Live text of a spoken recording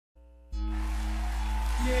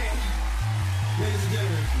Yeah. Ladies and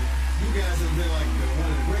gentlemen, you guys have been like one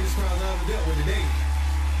of the greatest crowds I've ever dealt with today.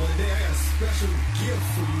 But today I got a special gift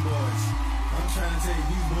for you boys. I'm trying to tell you,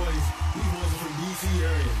 these boys are from DC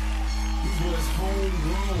area. These boys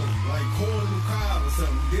homegrown, like corn in the cob or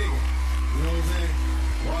something, dig it. You know what I'm saying?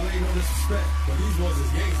 Well, ain't no disrespect, but these boys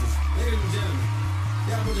is gangsters. Ladies and gentlemen,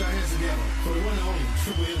 y'all put your hands together for the one and only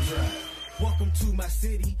Triple M Tribe. Welcome to my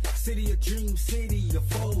city, city of dreams, city of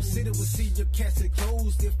foes. City will see your cats and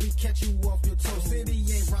closed if we catch you off your toes. City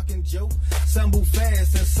ain't rockin' Joe. Some move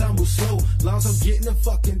fast and some move slow. Long as I'm getting the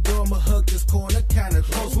fucking door, I'ma hug this corner kinda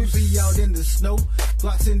close. We be out in the snow,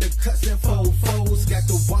 blocks in the cuts and fofos. Got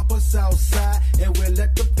the whoppers outside and we'll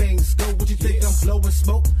let the things go. What you think I'm blowing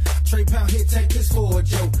smoke? Trey Pound here, take this for a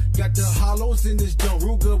joke. Got the hollows in this junk.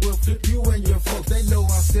 Ruger will flip you and your folks. They know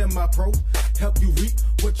I'm semi-pro. Help you reap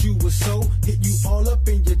what you was sow. Hit you all up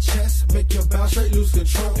in your chest, make your bow straight, lose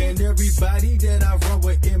control. And everybody that I run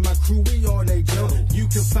with in my crew, we all they Joe. You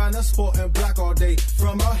can find us sporting block all day,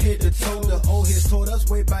 from our head to toe. The old heads told us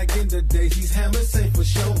way back in the days, these hammers safe for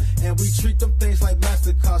show. And we treat them things like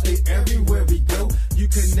MasterCards, they everywhere we go. You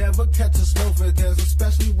can never catch us no because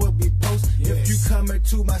especially when we post. If you come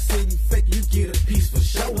into my city fake, you get a piece for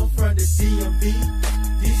show. I'm from the DMV,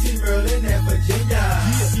 DC, Maryland, and Virginia.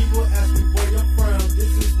 People ask me where you're from,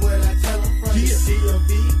 this is what I tell them. From the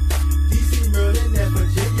DMV, DC, Maryland, and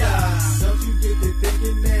Virginia. Don't you get to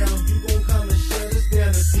thinking now, you gon' come and shut us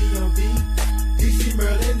down. The DMV, DC,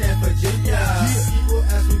 Maryland, and Virginia. People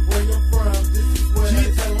ask me where you're from, this is what I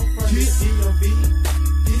tell them. From the DMV,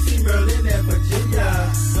 DC, Maryland, and Virginia.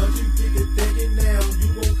 Don't you get to thinking now, you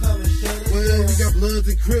gon' come and shut us down. Well, we got Bloods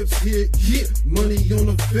and Crips here, yeah. Money on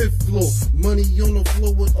the 5th floor, money on the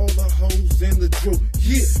floor with all the hoes in the drawer.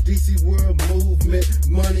 Yeah, DC World Movement,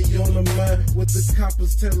 money on the mind with the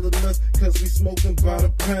coppers telling us, cause we smoking by the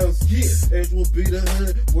pounds. Yeah, Edge will be the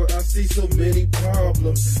hood where I see so many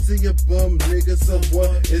problems. See a bum nigga,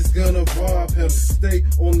 someone is gonna rob him. Stay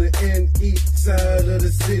on the NE side of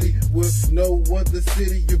the city where no other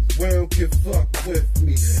city around can fuck with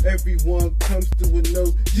me. Everyone comes through and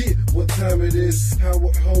knows, yeah, what time it is, how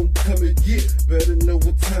at homecoming, yeah, better know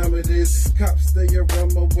what time it is. Cops stay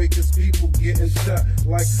around my way cause people getting shot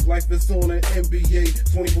like life is on an NBA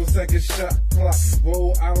 24-second shot clock.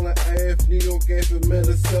 Rhode Island Ave, New York Ave, and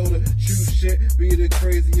Minnesota. True shit be the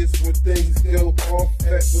craziest when things go off.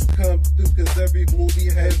 That will come through cause every movie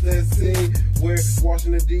has that scene where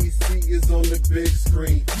Washington DC is on the big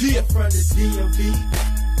screen. Yeah, from the DMV,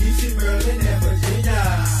 DC, Maryland, and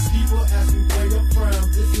Virginia. People ask me where you're from,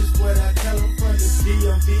 this is what I tell them. From the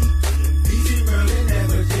DMV, DC, Maryland, and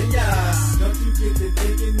Virginia. Don't you get to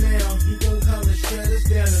thinking now, you gon' come and shut us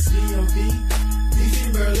down. The DMV,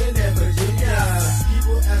 DC, Maryland, and Virginia.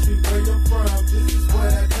 People ask me where you're from, this is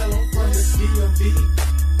what I tell them. From the DMV,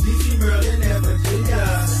 DC, Maryland, and Virginia.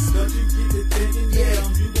 Don't you get to thinking now,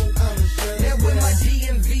 you gon' come and shut us down. Now with my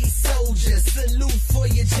DMV soldiers, salute for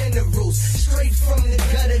your generals. Straight from the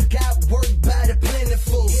gutter, got work by the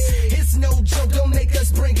plentiful. It's no joke, don't make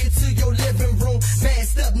us bring it to your living room.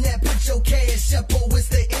 Masked up, now put your cash up, oh, it's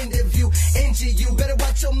the interview. Injure you, better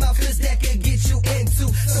watch your mouth, cause that could get you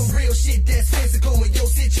into some real shit that's physical. When your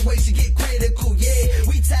situation get critical, yeah.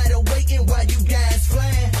 We tired of waiting while you guys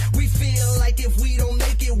flying. We feel like if we don't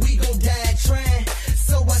make it, we gon' die trying.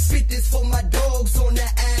 So I spit this for my dogs on the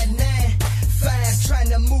I-9. Trying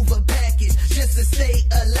to move a package just to stay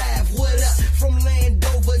alive. What up? From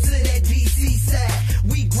Landover to that DC side,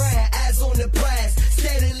 we grind, eyes on the prize,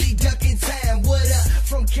 steadily ducking time. What up?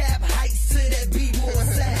 From Cap Heights to that B-More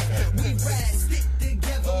side, we ride, stick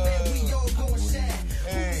together, man, we all gon' shine.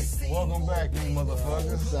 Hey, welcome back, you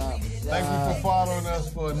motherfuckers. Thank you for following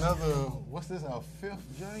us for another, what's this, our 5th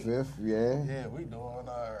joint? 5th, yeah. Yeah, we doing all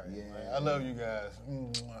right. Yeah. Man. I love you guys.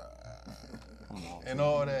 And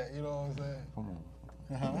all that, you know what I'm saying? Come on.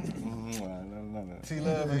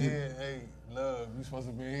 T-Love in here. Hey, Love, you supposed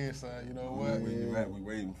to be here, son. You know what? Where you at? We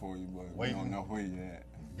waiting for you, but we don't know where you at.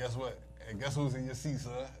 Guess what? And guess who's in your seat,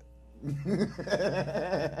 son?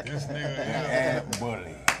 This nigga here.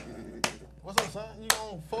 Bully. What's up, son? You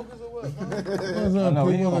gonna focus or what? What's up, no,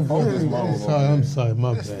 you gonna focus, I'm sorry,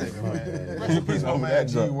 my bad. Rest in peace, my man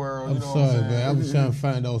G-World. I'm you know sorry, man. I was trying to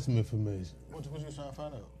find out some information. What you trying to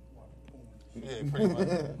find out? Yeah, pretty much.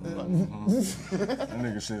 That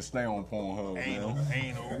nigga said stay on Pornhub, Anal.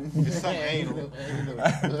 man. It's something anal.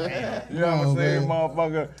 You know what I'm saying,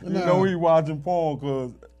 motherfucker? You know we watching porn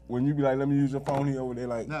because when you be like, let me use your phone, he over there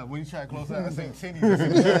like. Nah, when you try to close out, I seen titties.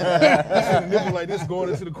 I seen the nipple like this going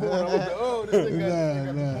into the corner. I was like, oh, this thing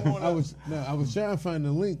got the corner. I was trying to find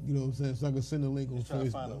the link, you know what I'm saying, so I could send the link on trying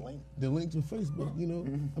to find Facebook. a link? The link to Facebook, you know,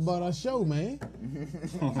 about our show, man.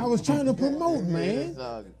 I was trying to promote, man.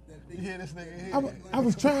 You hear this nigga here? I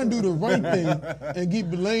was trying to do the right thing and get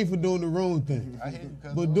blamed for doing the wrong thing. I hear you,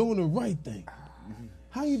 But doing the right thing.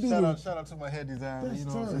 How you do Shout out to my head designer, you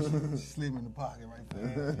know what I'm saying? Slim in the pocket right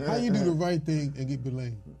there. How you do the right thing and get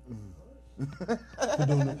blamed? For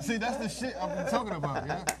doing it? See, that's the shit I've been talking about,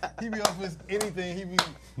 yeah? He be off his anything,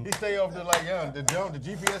 he stay off the like, the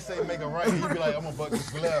GPS say make a right, he be like, I'm gonna buck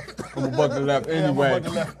this left. I'm gonna buck the left Yeah, I'ma anyway, buck the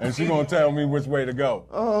left. and she gonna tell me which way to go.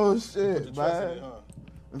 Oh shit, man.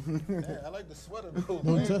 I like the sweater though.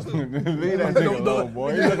 Don't touch me. Leave that nigga alone,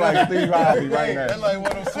 boy. He look like Steve Harvey right now. That's like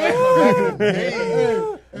one of them sweaters back in the day.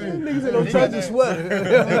 Niggas said don't touch the sweater. Don't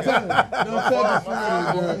touch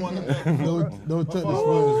the sweater. Don't touch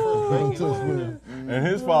the sweater. And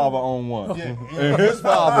his father owned one. Yeah. And his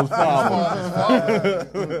father's father.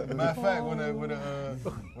 Matter of fact, when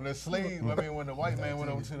the slave, when the white man went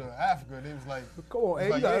over to Africa, they was like, Come on, it's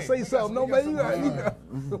hey, like, you gotta say something, no man.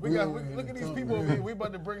 Look at these people over here. We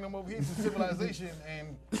about to bring them over here to civilization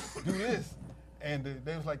and do this. And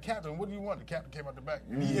they was like, Captain, what do you want? The captain came out the back.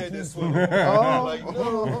 He had this sweater. Like,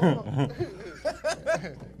 no.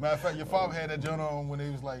 Matter of fact, your father had that joint on when they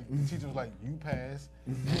was like, the teacher was like, you pass.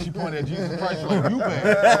 She pointed at Jesus Christ like, you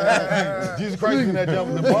pass. Jesus Christ in that jump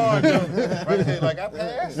with the bar jump. Right there, like, I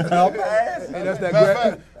pass. I'll pass. Hey, that's that Matter of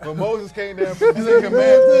fact, when Moses came down from the Ten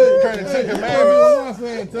Commandments,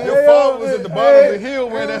 your father was at the bottom of the hill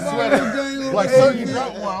wearing that sweater. Like, sir, you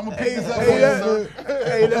dropped one. I'm going to pick this up for you, sir.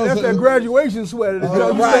 Hey, that's that graduation sweater. That's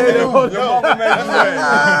Your mama made you sweat.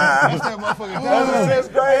 That's that motherfucking That's the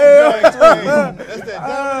 6th grade. That's that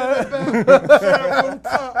down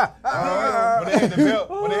when they had the belt,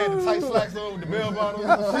 when they had the tight slacks on with the bell bottoms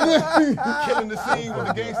and shit, killing the scene with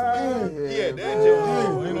the gangster man. He had that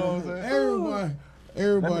joke, you know what I'm saying?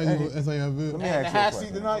 Everybody, that's how y'all feel. Let me ask you a High question.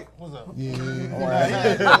 seat tonight? What's up? Yeah.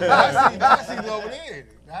 The high seat over there.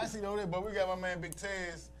 The high seat over there, but we got my man Big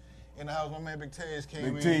Tez in the house. My man Big Tez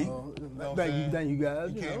came Big in. T. You know what I'm saying? Thank you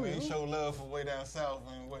guys. He came in, showed love for way down south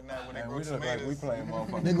and whatnot when they Man, grow we look like we tomatoes. playing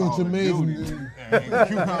motherfucking They go Call of tomatoes Duty. and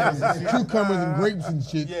cucumbers and shit. cucumbers and grapes and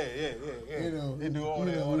shit. Yeah. You know, They do all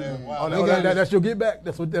that Oh, wild. that's your get back.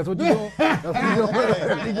 That's what you doing. That's what you doing.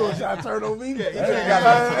 You gonna try to turn on me? Yeah,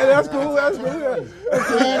 Hey, that's cool. That's cool.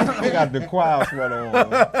 They got the choir sweater on. The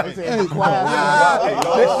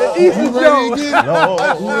easy Joe.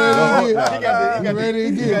 You ready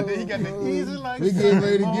to get it? He got the easy like We getting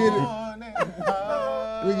ready to get it.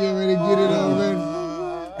 We getting ready to get it already.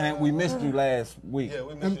 And we missed you last week. Yeah,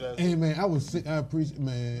 we missed you last Hey man, I was sick. I appreciate,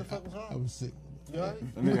 man. the fuck was wrong? I was sick. You all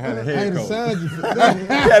right? The nigga had a I head had a cold. sign you for He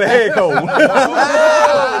had a head cold.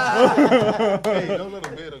 Hey, don't let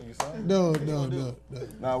him bed on you, son. No.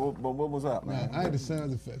 Nah, but what was up, Nah, man? I had the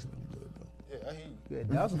sound effects. Yeah, I hear you. Yeah,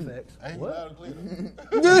 that's a fact. I hear you What? loud and clear.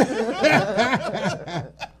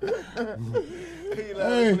 He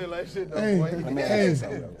loud and clear like shit, though, boy.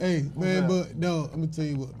 Hey, man, but no, I'm gonna tell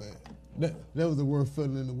you what, man. That was the worst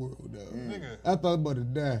feeling in the world, dog. Nigga. Mm. I thought about to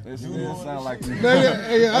die. It sound like you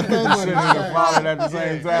Yeah, I thought about to sitting die. there falling at the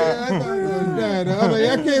same Yeah, I time. thought I was gonna die. Dog. I was like,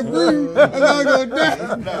 I can't breathe. I thought I was gonna die.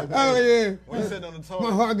 I was like, When you sitting on the my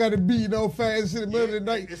toilet, heart got to beat fast shit in the middle of the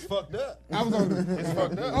night. it's fucked up. I was on It's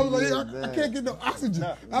fucked up. I was like, I can't get no oxygen.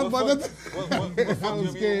 I was What about to. fucked you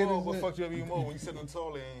scared up even more? as What shit. fucked you up even more when you sit on the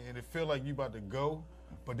toilet and it feel like you about to go,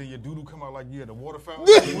 but then your doo-doo come out like you at the water fountain?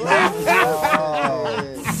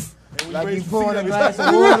 Like you pouring a glass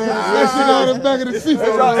of water. That shit on the back of the seat. It's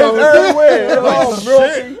everywhere. It's all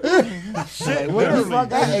milky. Like, what the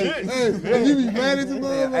fuck I ate? Hey, you be mad at the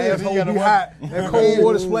motherfucker. Asshole be hot. That cold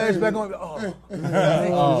water splash back on. Oh. You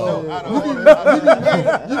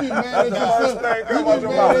be mad at yourself. You be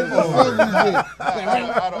mad at yourself and shit.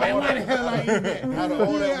 Out of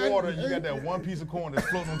all that water, you got that one piece of corn that's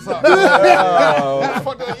floating on top. What the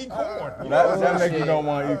fuck do I eat corn? That make you don't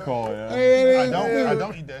want to eat corn, yeah? I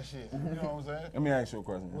don't eat that shit. You know what I'm saying? Let me ask you a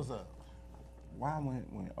question. What's up? Why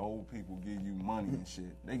when old people give you money and shit,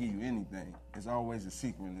 they give you anything, it's always a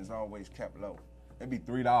secret and it's always kept low. It'd be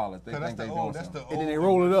 $3. They think they doing something. And then they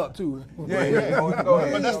roll it up too. Yeah. Go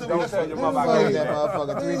ahead. But that's the- Don't that's tell the- your mother I Fuck gave that that.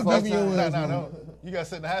 motherfucker 3 Give 4 me your times. ass. No. You gotta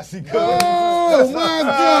sit in the high seat. Oh my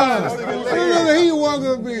God! Look at he walk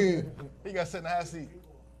up in. He gotta sit in the high seat.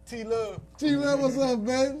 T-Love. T-Love, what's up,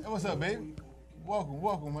 baby? Hey, what's up, baby?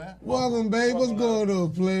 Welcome, man. Welcome, babe. What's going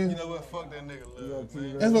on, player? You know what? Fuck that nigga love,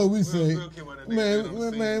 man. That's what we say. We'll care about that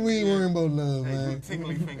nigga. Man, we ain't worrying about love, Hey, man.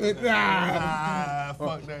 tingly fingers. Fuck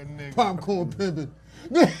that nigga. Popcorn pimping.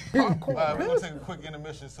 All right, we're gonna take a quick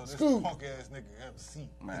intermission so this Scoop. punk ass nigga can have a seat.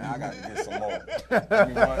 Man, I gotta get some more. Give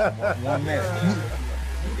me one minute. You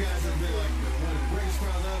guys have been like one of the greatest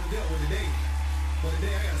crowds I ever dealt with today. But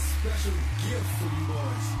today I got a special gift for you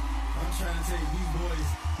boys. I'm trying to tell you, these boys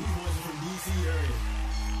are from DC area.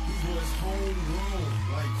 These boys homegrown,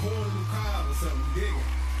 like corn in the cob or something, dig it. You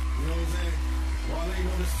know what I'm saying? Well, ain't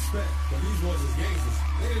no disrespect, but these boys is gangsters.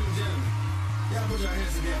 Ladies and gentlemen, y'all put your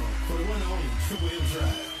hands together for the one and only Triple M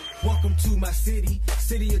Drive. Welcome to my city,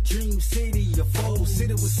 city of dreams, city of foes.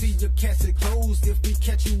 City will see your casket closed if we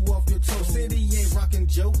catch you off your toes. City ain't rockin'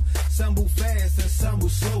 joke, some move fast and some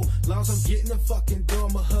move slow. Long as I'm getting the fucking door,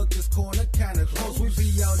 I'ma hug this corner kinda close. We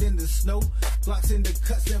be out in the snow, blocks in the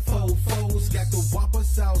cuts and foes. Got the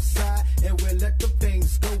whoppers outside and we'll let the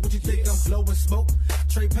things go. What you think I'm blowing smoke?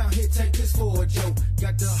 Trey Pound here, take this for a joke.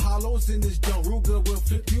 Got the hollows in this joint, Ruger will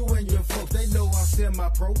flip you and your folks. They know I'm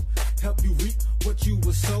semi-pro, help you reap what you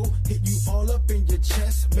was sold. Hit you all up in your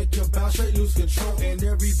chest, make your bounce straight, lose control. And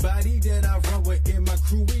everybody that I run with in my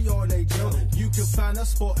crew, we all they Joe. You can find us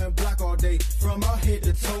sporting block all day, from our head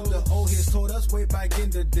to toe. The old heads told us way back in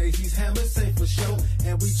the days, these hammers safe for show.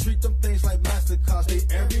 And we treat them things like MasterCards, they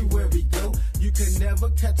everywhere we go. You can never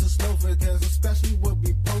catch us slow because especially when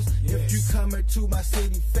we post. If you coming to my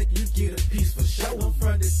city fake, you get a piece for show. I'm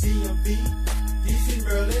from the DMV, DC,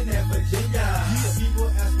 Maryland, and Virginia. People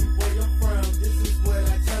ask me where you're from, this is what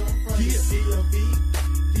I tell them from. DMV,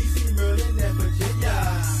 DC, Maryland, and Virginia.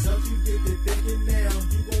 Don't you get to thinking now,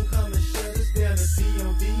 you gon' come and shut us down. The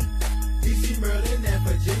DMV, DC, Maryland, and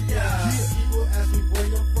Virginia. People ask me where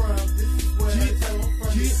you're from, this is what I tell them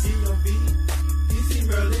from. DMV, DC,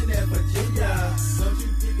 Maryland, and Virginia. Don't you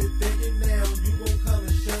get to thinking now, you gon' come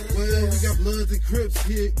and shut us down. Well, we got Bloods and Crips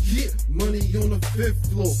here, yeah. Money on the 5th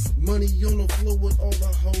floor, money on the floor with all the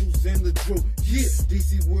hoes in the drawer, yeah.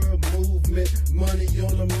 DC World Movement, money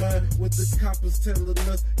on the mind with the coppers telling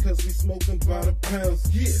us, cause we smoking by the pounds,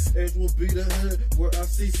 yeah. Edge will be the hood where I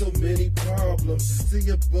see so many problems. See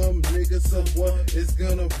a bum nigga, someone is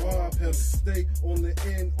gonna rob him. Stay on the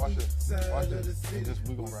end side of the city.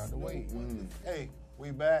 We gonna ride the wave. Hey,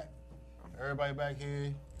 we back. Everybody back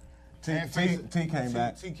here. T came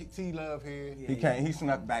back. T Love here. He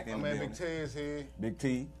snuck back in the My man building. Big Ted's here. Big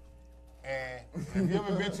T. And have you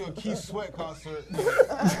ever been to a Keith Sweat concert?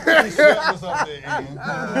 Keith Sweat was up there. And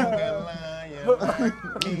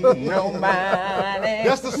No money.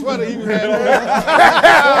 that's the sweater he was had on.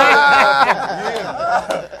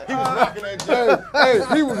 Yeah. He was rocking that joint. Hey,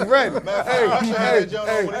 he was ready. He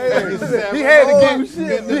had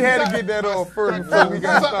to get that on first before we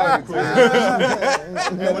got started.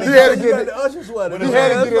 He had to get the Usher sweater. He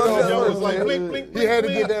had to get it on Joint was first. like blink, blink, He had to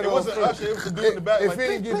blink, get that blink. It on wasn't first. Usher, it was the dude in the back. If Like, he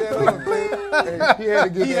didn't get that on, he had to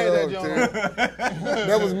get he had that that on. joint.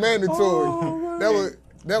 That was mandatory.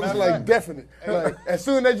 That was like definite. Like as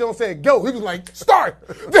soon as that joint said go, he was like start.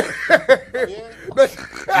 Matter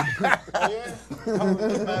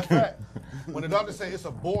of fact, when the doctor said it's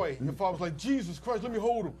a boy, your father was like, Jesus Christ, let me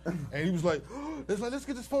hold him. And he was like, let's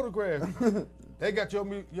get this photograph. They got your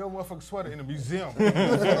motherfucking sweater in the museum.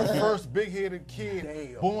 The first big-headed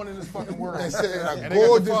kid born in this fucking world. They said And a they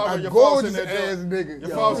got your father in gorgeous that ass joint. nigga. Your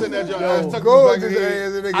father's in that joint. Ass tucked in Gorgeous his back of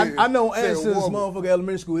his ass head. nigga. I know Said since this woman. motherfucker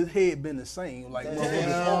elementary school, his head been the same. Like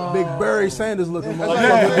big Barry Sanders looking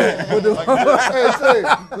motherfucker. With the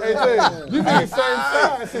Hey, Tay, you be the same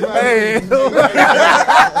size. Hey.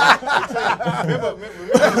 Remember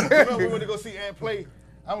we went to go see Ant play?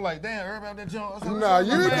 I'm like, damn, everybody out that jump. Nah,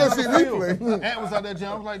 you didn't go see me play. Ant was out that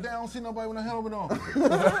jump. I was like, damn, I don't see nobody with a helmet on.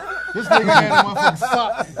 This nigga had a motherfucking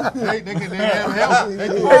sock. They didn't have a helmet. They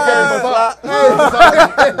threw a sock.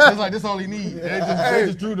 It's like, this all he need. They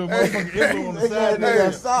just drew the motherfucking emblem on the side.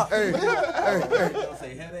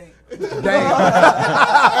 That's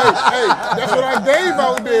what I gave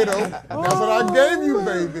out there, though. That's what I gave you,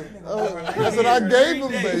 baby. That's what I gave him,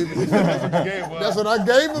 baby. That's what I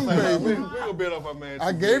gave him, baby. We gonna bet off our man.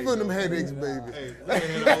 I gave him them headaches, baby.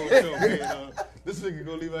 Hey, this nigga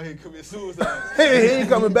gonna leave out here and commit suicide. He ain't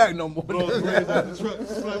coming back no more. Blow his brains out the truck.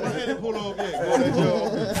 Like, my hand didn't pull off yet. Go to that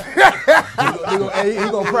job. He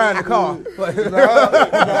gonna cry in the car.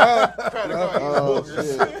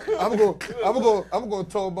 I'm gonna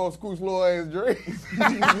talk about Scoot's little ass dreads.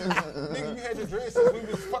 Nigga, you had your dreads since we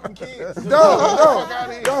was fucking kids.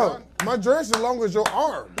 No. My dress as long as your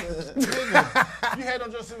arm. You had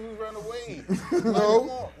on just since we was around the way.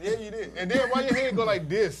 No. Yeah, you did. And then why your head go like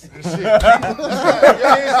this and shit? Your head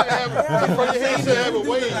should have a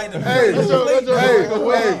wave. Hey, You know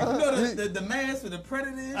the mask for the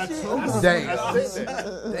predator and shit?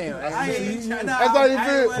 Damn. I ain't trying to. That's how you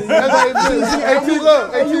feel. That's how you feel. Hey,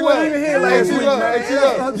 T-Love. Hey,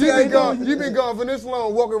 T-Love. You been gone for this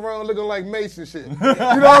long, walking around looking like Mason shit. You know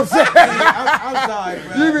what I'm saying? I'm sorry,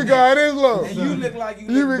 bro. You been gone this long. And you look like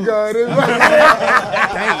you been gone this long.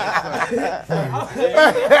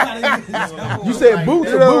 You said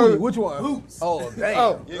boots or booty? Which one? Boots. Oh,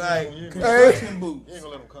 damn. Like construction boots. You ain't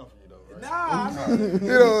gonna let them come for you though, right? Nah, You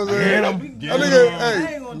know what I'm saying? I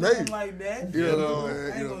ain't gonna do them like that. You know what I'm I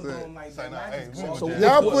ain't gonna do them like that. So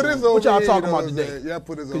y'all put this over what y'all here, talking you know about what I'm today? saying? Y'all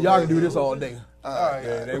put this over Cause y'all can here. do this all day.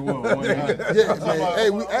 Yeah, they will. Yeah, man. Hey,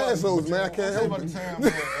 we assholes, man. I can't help About it. the time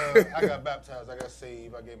I got baptized, I got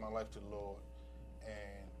saved, I gave my life to the Lord.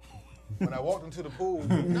 And when I walked into the pool,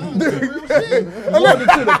 no, that's real shit. Walked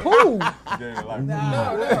into the pool.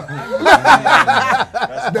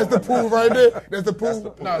 That's the pool right there. That's the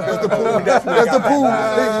pool. That's the pool. That's the pool.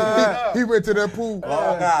 He went to that pool.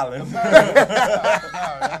 Long Island.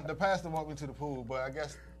 The pastor walked me to the pool, but I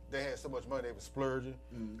guess they had so much money they were splurging.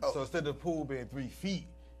 So instead of the pool being 3 feet,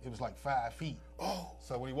 it was like 5 feet.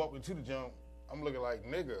 So when he walked me to the jump, I'm looking like,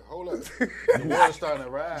 nigga, hold up. The water's starting to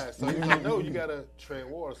rise. So he's like, no, you gotta tread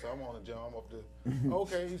water. So I'm on the jump. I'm up there.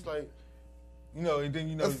 Okay, he's like, and then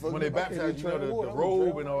when they baptize, the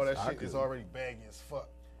robe and all that shit is already baggy as fuck.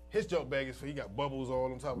 His jump bag is he got bubbles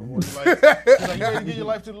all on top of the water. He's like, you ready to give your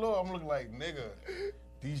life to the Lord? I'm looking like, nigga,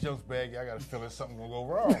 these jumps baggy. I got a feeling something gonna go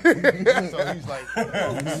wrong. So he's like,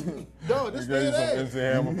 no, this is it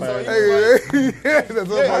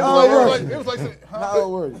was like,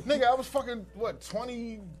 nigga, I was fucking,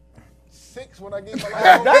 26 when I gave my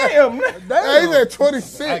life. Damn. Hey, he's at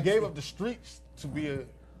 26. I gave up the streets to be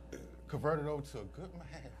converted over to a good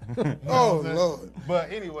man. Oh, Lord.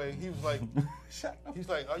 But anyway, he was like,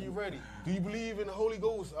 are you ready? Do you believe in the Holy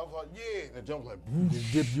Ghost? I was like, yeah. And the jump was like,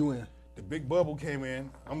 Just dip you in. the big bubble came in.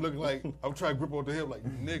 I'm looking like, I'm trying to grip on the hip like,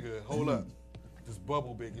 nigga, hold up. This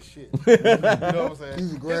bubble big as shit. You know what I'm saying?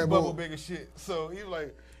 His bubble big as shit. So he was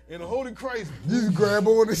like, in the Holy Christ. You just grab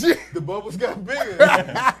on the shit. The bubbles got bigger.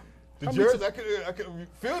 The jersey, I could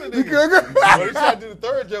feel the nigga. When he tried to do the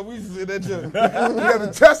third jump, we was in that jump. You got to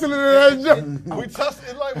tussle in that jump. We tussle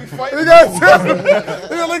it like we fighting. You got to tussle. You got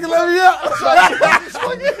to let me up.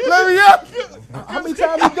 Let me up. How many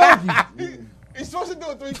times you dunk you? He's supposed to do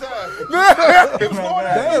it 3 times.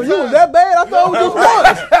 Damn, you was that bad? I thought it was just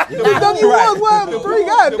once. He done you once, well, 3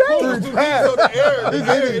 guys, damn. So the air in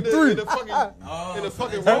the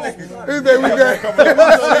fucking room.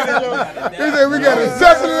 He said we got to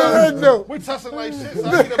tussle in that jump. We tussling like shit. So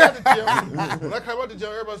I get up at the gym. When I come out the gym,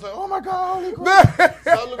 everybody's like, oh my God, holy crap.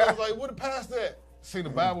 So I look, I was like, where the pastor at? See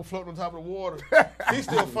the Bible floating on top of the water. He's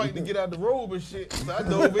still fighting to get out the robe and shit. So I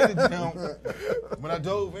dove in the gym. When I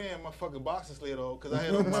dove in, my fucking boxer slid off because I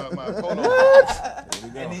had on my polo.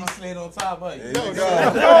 And he slid on top of you. No. It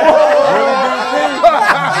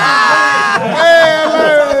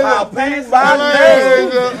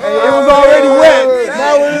was already wet.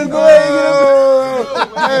 Now we just go ahead and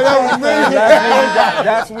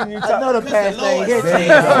That's when you talk. Another pass thing. He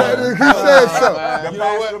said so. You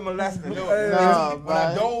know what? When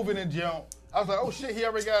I dove in the jump, I was like, oh shit, he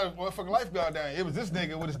already got a motherfucking lifeguard down here. It was this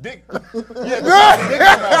nigga with his dick. I was like,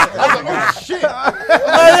 oh shit. I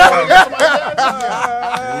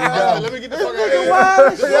was like, let me get the fuck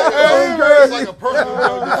out of here. It's like a personal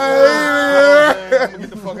joke. I'm gonna get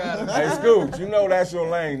the fuck out of here. Hey, Scooch, you know that's your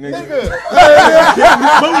lane, nigga.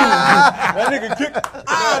 That nigga kick.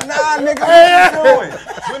 Nah, nigga, what you doing?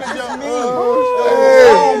 When the jump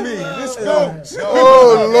On me, this Scooch.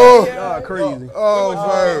 Oh, Lord. crazy. Oh,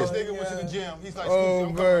 man. This nigga went to the gym. He's like, Oh,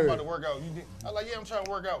 I'm man. about to work out. I was like, yeah, I'm trying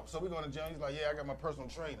to work out. So we go to the gym. He's like, yeah, I got my personal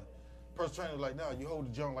trainer. Personal trainer was like, no, you hold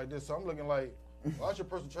the junk like this. So I'm looking like, why's your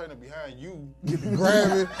personal trainer behind you? Get to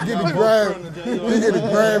grab it. Get to grab it. He get to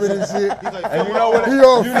grab it and shit. He's like, And you know what? He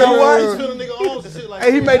all he's feeling feeling nigga arms and shit like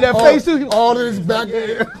Hey, he made that face too. all in his back.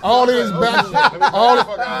 All in his back. All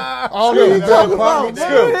in his back.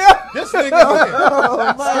 This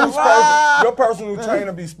nigga Your personal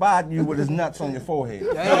trainer be spotting you with his nuts on your forehead.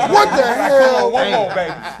 What the hell? One more,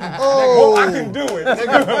 baby. Oh. I can do it.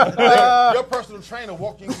 nigga, your personal trainer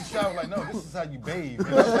walked you in the shower like, no, this is how you bathe. And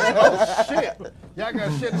I was like, oh shit. Y'all got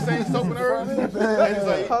shit the same soap and everything? And he's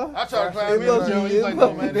like, I try to climb in the gym. He's like,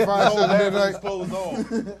 no, man, this whole lab is closed off. I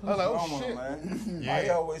was like, oh Come on, shit. man. Yeah. Why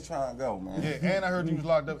you always trying to go, man? Yeah, and I heard you was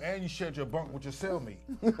locked up and you shared your bunk with your cellmate.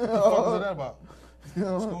 What the fuck was that about?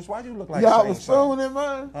 Scooch, why you look like Y'all Shane was son? filming it,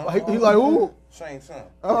 man? He like who? Shane son.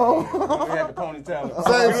 Oh. We had the ponytail.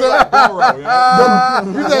 Same son. Goro, yeah.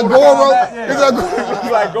 You said Goro? Yeah. You said Goro?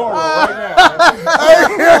 You like Goro right now.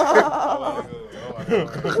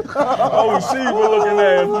 Oh, Shiva looking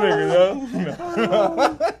ass nigga, yo.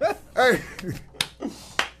 Hey.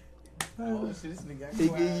 Oh, shit, this nigga got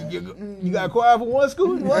quiet. You got quiet for one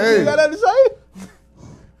school? What? Hey. You got nothing to say?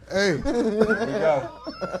 Hey. Here we go.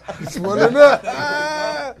 Swell it up.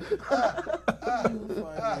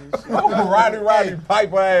 Roddy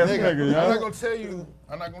Piper ass nigga, I'm yo. not gonna tell you.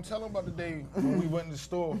 I'm not gonna tell them about the day when we went in the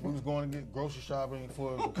store. We was going to get grocery shopping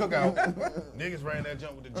for the cookout. Niggas ran that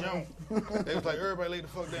jump with the jump. They was like, everybody lay the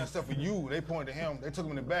fuck down except for you. They pointed to him. They took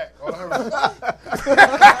him in the back. All I heard was,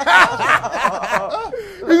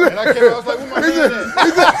 and I came out, I was like, where my man at?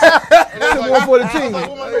 And they was like, One for the team. I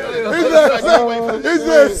was like, where my man at? He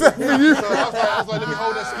said, except for you. So I was like, let me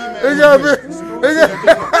hold that ski man. He got me.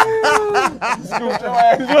 Scoot your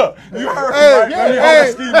ass up. You heard Hey, me, right? Let me hold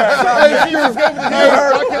the ski mask.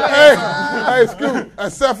 Hey, Scoot.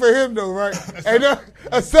 Except for him, though, right? Hey, no,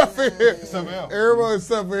 except for him. Except for him. Everybody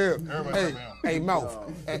except for him. Everybody except for him. Hey, mouth.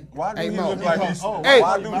 Why do Hey, he Mo. look like he's? Hey.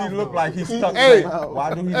 Why do he look like he's stuck? Hey.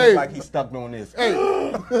 Why do he Hey. look like he's stuck on this? Hey. Hey.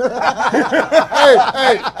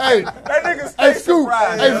 That nigga stay Hey, Scoot.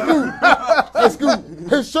 surprised. Hey, Scoot. Hey, Scoot.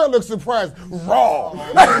 His shirt looks surprised. Raw.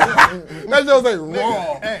 That just say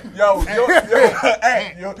raw.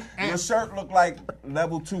 Your shirt look like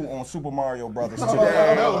level 2 on Super Mario Brothers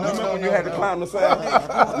today. No, You remember when you had to climb the side?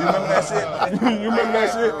 You remember that shit? You remember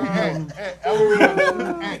that shit?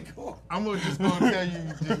 I'm just gonna tell you,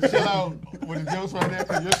 just chill out with the jokes right there,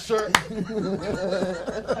 cause your shirt, you got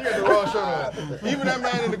the wrong shirt on. Even that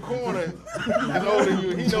man in the corner is older than you.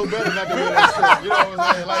 He know better not to wear that shirt. You know what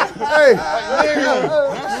I'm saying? Like, Hey. nigga,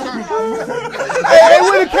 Hey,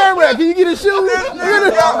 where the camera at? Can you get a shoe? He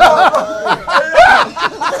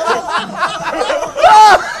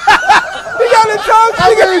got the tongue.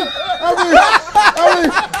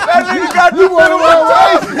 That nigga got the middle of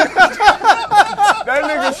That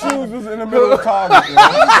nigga's shoes was in the middle of Target.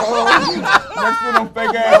 Next to them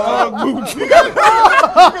fake ass boots.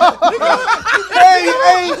 Hey,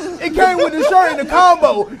 it came with the shirt and the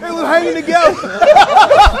combo. It was hanging together.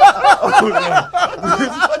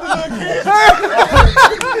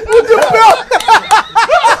 With the belt.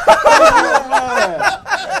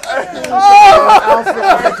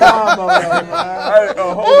 Hey,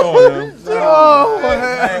 hold on,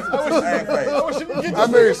 man.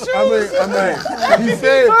 He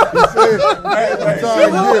said,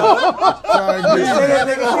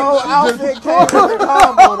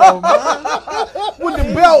 With the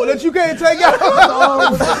belt that you can't take out.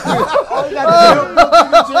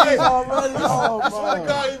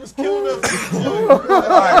 God, he was killing us.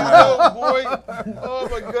 Boy. Oh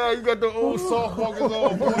my God, you got the old soft walkers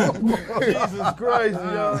on, boy. Jesus Christ,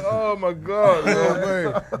 yo. Oh my God,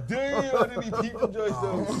 man. Damn, I didn't even peep the joints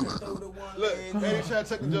though. Look, they ain't trying to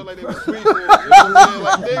take the joint like they was sweet. You know what I'm saying?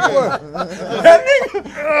 Like, nigga. That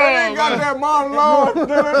nigga got that monologue.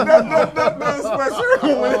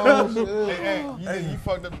 Hey, you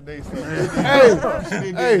fucked up today, son.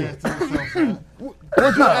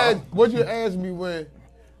 What you asked me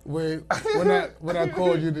when I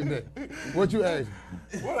called you today? What you asked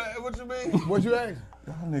me? What you mean? What you asked?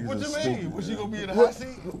 What you mean? Was you gonna be in the hot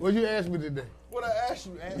seat? What you asked me today? What I asked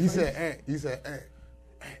you, Aunt? You said, Aunt,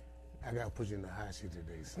 I gotta put you in the hot seat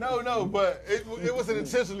today. Son. No, but it wasn't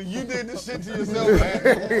intentionally. You did this shit to yourself,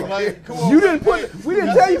 man. Like, come on. We didn't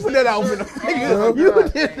tell you for that outfit. You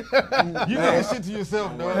did. You did this shit to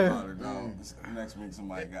yourself, dog. Next week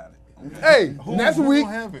somebody got it. Hey, next week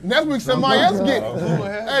somebody else get it.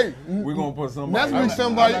 Hey, We're gonna put somebody. next week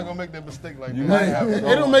somebody. I'm not gonna make that mistake like You that. might have It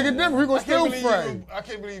don't make a difference. We're gonna I can't still fry.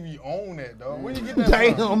 believe you own that, dog. Where you get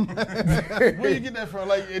that from? Where you get that from?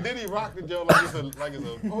 Like, and then he rocked the joke like it's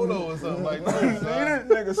a polo or something. Like, no, son.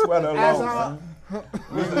 This nigga sweater alone. No,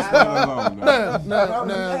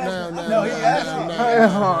 he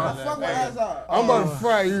I'm about to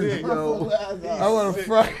fry you. I'm about to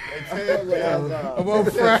fry. I'm about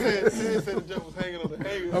to fry. Ted said the joke was hanging on the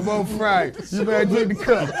hanger. I'm about to fry. You better drink the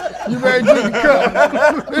cup.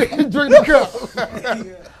 Drink the cup.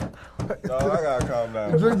 Dog, I gotta calm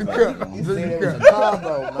down. Drink the cup. Drink the cup.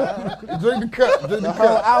 Drink the cup. Drink the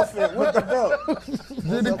cup. Outfit with the belt.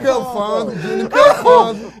 Drink the cup, Fonz. Drink the cup,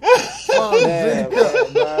 Fonz. Drink the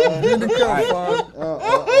cup. Drink the cup, Fonz.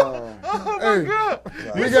 Hey,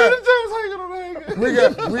 we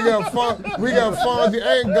got Fonzie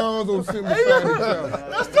and Gonzo sitting beside each other.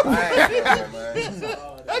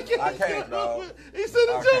 That I can't, dog. He said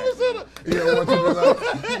the Jumbo Center. Yeah, what you be like?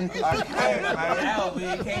 I can't, man. Now we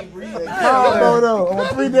can't breathe. Combo though, on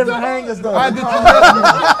 3 different hangers though. How did you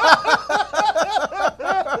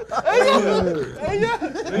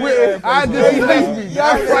I did you miss me? I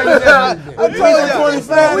told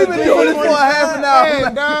you, we've been doing this for a half an hour.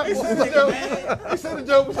 Man, dog. He said the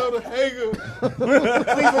Jumbo Center hanger. The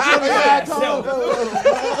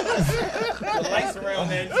lights around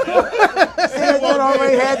that. That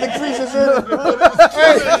already had the creases in it.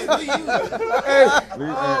 Oh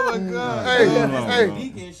my God. Hey.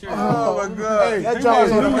 Deacon shirt. Oh my God. That joint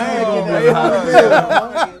was on the man.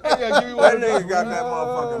 That nigga got that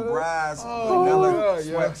motherfucking Bride's vanilla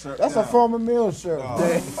sweatshirt. That's a former meal shirt.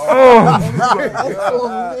 That's former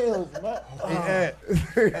meals, man.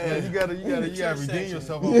 Hey, you gotta redeem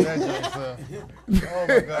yourself on that joint, son. Oh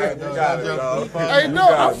my God, dog. Hey, no,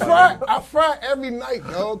 I fry every night,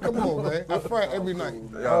 dog. Come on, man. I fry every night.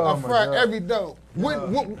 I fry every dog.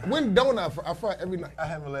 When don't I fry? I fry every night. I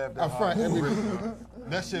haven't laughed that I fry hard. every night.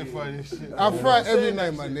 That shit funny as shit. I fry every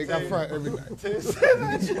night, my nigga. I fry every night.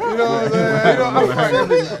 You know what I'm saying? I fry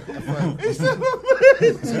every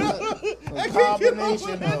night.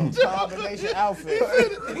 Combination outfit.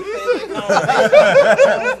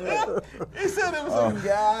 He said it was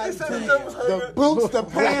The boots, the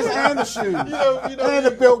pants, and the shoes. And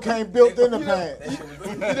the belt came built in the pants.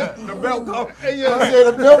 the belt come.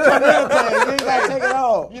 The belt come in the pants. You ain't gotta take it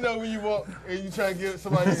off. You know when you walk and you try to give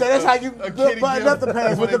somebody. So that's how you button up the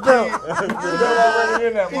pants with the belt. already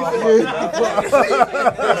in that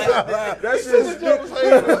That shit's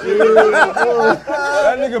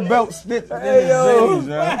that nigga belt stitched in his jeans,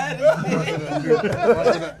 man.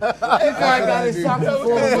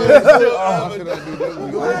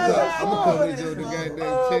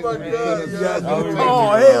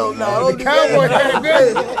 Oh, hell no. The cowboy had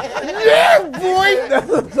this. Yeah, boy. That's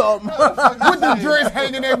what I'm talking about. With the dress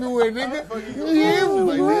hanging everywhere, nigga. Yeah,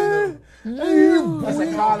 boy.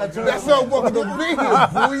 That's all welcome to be here,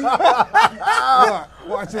 boy.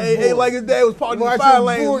 Watch your Hey, like his dad was parking in the fire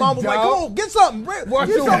lane. His mom was like, come on, get something. Watch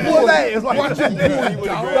Get your something boy. for his ass. Like, Watch your boy,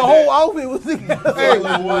 the whole outfit was together. Hey,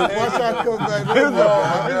 watch out come back. This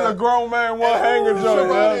is a grown man, one hanger joint,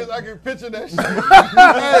 man. I can picture that shit.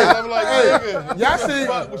 I'm like,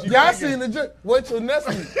 nigga. Y'all seen the joke. Wait till next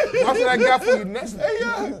week. Watch what I got for you next week. Hey,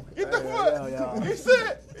 yo, get the fuck. He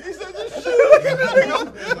said, just shoot. Look at that nigga.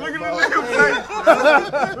 Look at the nigga face.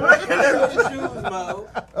 Look at the shoes, Mo.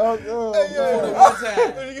 Oh, Hey, yo. One time.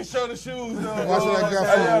 You can show the shoes, though. Watch what I got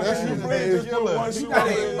for you next week.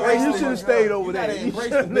 Hey, you should have stayed over there. You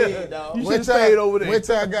should have stayed over there. Wait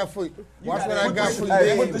till I got for you. Watch what I got for you.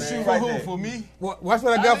 Hey, put the shoe For right who? there. For me? Watch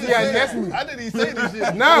what I got for you next week. I didn't even say this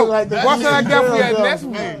shit. No, watch what I got for you next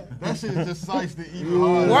week. Hey, that shit is just sliced to even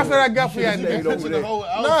harder. Watch what I got for you next Picture week. the whole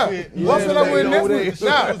Nah, outfit. watch what I wear next week.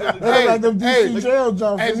 Nah, Like them DC jail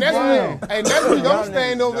jumps. hey, next week I'm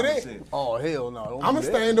staying over there. Oh, hell no. I'm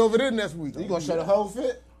staying over there next week. You gonna show the whole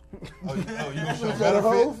fit? Oh, you gonna show Show the better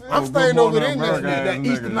whole fit? fit? I'm staying over there next week. That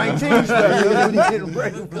Easter 19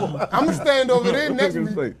 stuff. I'm gonna stand over there next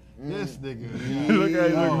week. This nigga. Look how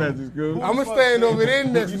he's looking at you, school. I'm gonna stand over there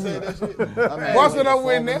next week. Watch what I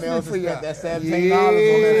wear next week for y'all. That $17 on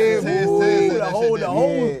that fit. The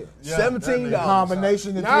whole $17.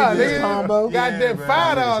 Combination of Nah, three nigga, combo. goddamn $5,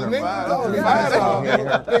 nigga.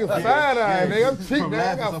 Nigga, $5, nigga. I'm cheap, nigga.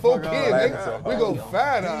 I got 4 kids, nigga. We go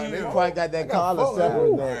 $5, nigga. Quite got that collar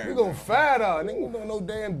separate though. We go $5, nigga. We don't no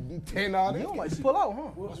damn $10. You might pull out, huh?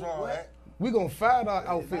 What's wrong with that? We gonna $5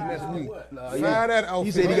 outfit next week. Fire that outfit.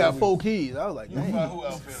 He said he next got week. 4 kids. I was like, dang. Who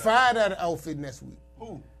outfit? Fire that outfit next week.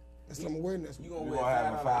 Who? That's what I'm wearing next week. You gonna You wear gonna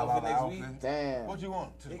have a $5 $5 outfit next outfit? week? Damn. What you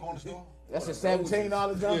want? To the corner store? That's a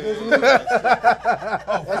 $17 jump this week.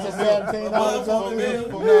 That's a $17 jump this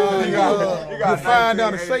week. You got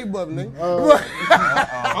 $5 shea butter, nigga.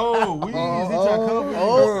 Oh, we easy trying to cover you.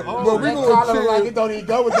 But we That gonna collar chill. like it don't even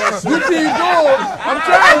go with that shit. You keep going. I'm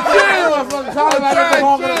trying to chill. I'm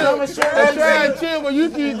trying to chill, but you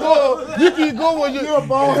keep going. You keep going when you. You a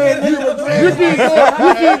bonehead nigga with dreads. You keep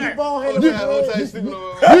going. You bonehead with dreads. You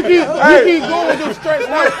keep going with your stretched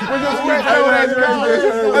out. With your stretched out ass girl.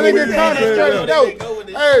 I think it's kind of stretched out.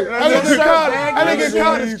 Hey, I think it's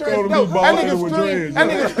kind of stretched out. I think it's string. I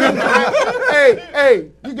think it's string. Hey.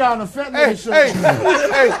 You got on a fat nigga shirt.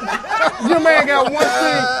 Hey, your man got one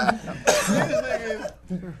string.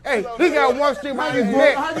 Hey, he got one string behind his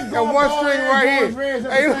neck and one string right here.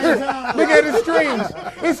 Hey, look at his strings.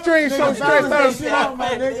 His strings so stretched out. Balance that shit out, my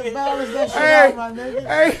nigga. Balance that shit Hey, out, my nigga.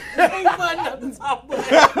 hey, Ain't button up the top of it.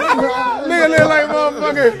 nigga look like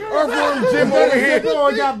motherfucking Earthworm Jim over here.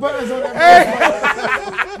 Boy got buttons on that.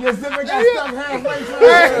 Hey, Your zipper got stuck halfway through.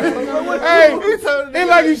 Hey, it's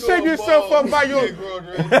like you shake yourself up by your. You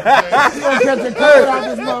gonna catch a cold out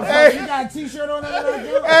this motherfucker. You got a t-shirt on that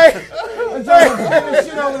too? Hey, I'm trying to put this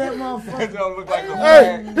shit over that motherfucker. It don't look like a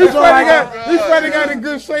hey, he probably got in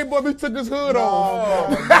good shape, but he took his hood off.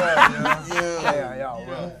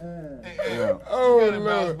 Oh,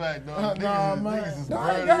 Lord. Back, dog. Nah, man. Niggas is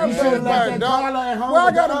I ain't burning. got Shit nothing back, like that dog. Carla at home. What I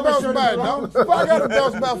with got the to other bounce shirt back, on. dog? What I got to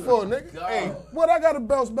bounce back for, nigga? Hey, What I got to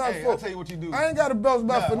bounce back hey, for? I'll tell you what you do. I ain't got to bounce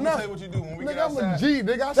back for I'm gonna tell nothing. you what you do when we get Nigga, I'm a outside. G.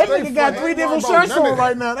 Nigga, I That stay nigga got front. 3 different Ain't shirts worried on about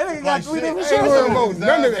right now. That nigga got 3 different Ain't shirts worried on. about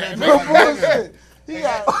none of that. Nigga, bullshit. He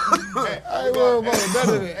got. I ain't worried about none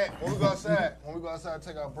of that. When we go outside,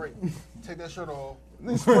 take our break. Take that shirt off.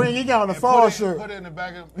 This spring, he got on a and fall put it, shirt. Put it in the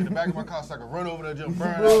back of my car so I can run over there, jump,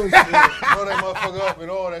 burn, roll that motherfucker up and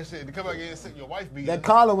all that shit. To come back in and sit your wife beat. That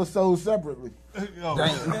collar was sold separately. Yo,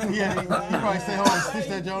 yeah, you probably stay home and stitch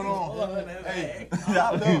that joint on. Hey,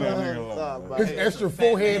 y'all know. His extra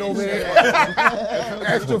forehead over there.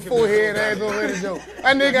 Extra forehead ass over there, Joe.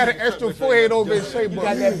 That nigga got an extra forehead over his shape, bro.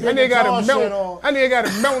 That nigga got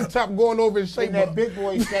a mountaintop going over his shape, That big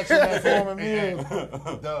boy section that former men.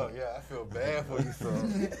 Dog, yeah, I feel bad for you, son.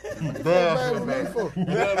 Damn, I feel bad for you.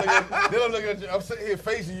 Then I'm looking at you. I'm sitting here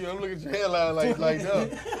facing you. I'm looking at your hairline like dog.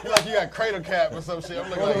 You like you got cradle cap or some shit. I'm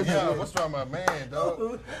looking like, yo, what's wrong with my man,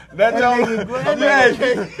 dog? That nigga,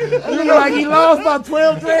 You look like he lost about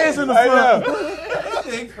 12 dreads in the front.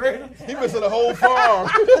 He missing the whole farm.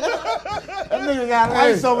 That nigga got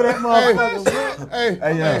ice over that motherfucker. Hey,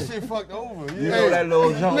 That shit fucked over. you know that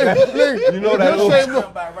little jump. you know that little shape.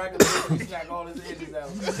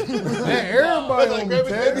 Everybody gonna be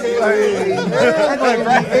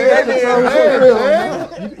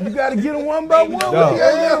You gotta get them one by one. I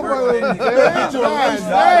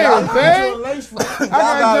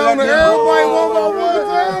got down to everybody one by one,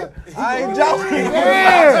 man. I ain't joking.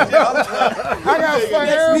 Damn. I got to fight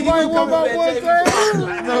everybody one by one, man.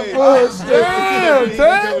 Damn,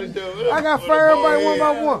 man. I got to fight everybody one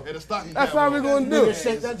by one. That's how we gonna do it.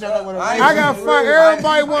 I got to fight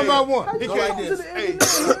everybody one by one. I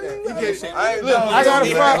got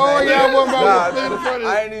to fight all y'all one by one.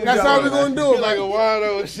 That's how we gonna do it. Like a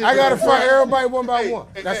wino and shit. I got to fight everybody one by one.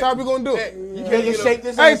 That's how we gonna do it. You can't just shake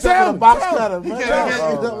this Hey, ass tell up him, with a box tell cutter. He man.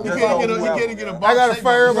 can't get a box. I got to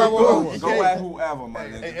fight everybody one by one. Go at whoever, my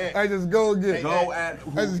nigga. I just go get it. Go at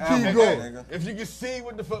whoever. I just keep going. nigga. If you can see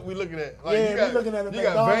what the fuck we looking at. Like, Yeah, you got, we looking at it. you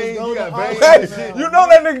got veins, you got McDonald's, veins. Hey, you know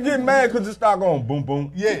that nigga get mad because it start going boom,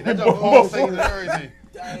 boom. Yeah, that jump all saying and everything.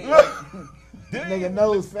 Nigga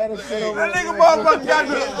nose fat as shit over That there. nigga motherfucker got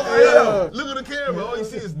the... Look at the camera. All you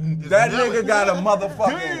see is That nigga got a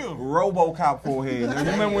motherfucking RoboCop forehead. You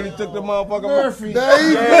remember when he took the motherfucking... Murphy. There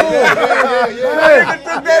you go. Nigga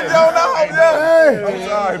took that joint off, yo. I'm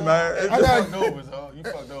sorry, man. You fucked over, son. You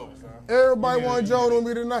fucked over, son. Everybody want to join on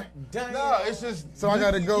me tonight. No, it's just... So I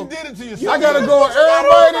got to go. You did it to yourself. I got to go with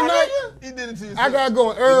everybody tonight. He did it to yourself. I got to go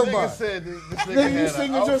with The nigga everybody. said this nigga Nigga, you had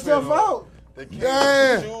singing an yourself outfit on. out. The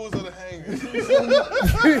Damn. shoes or the hangers. He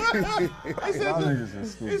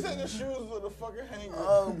said the shoes were the fucking hangers.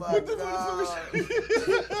 Oh my What the God. fuck?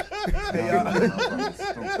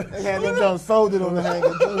 They had them done folded on the hanger,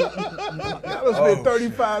 too. That was been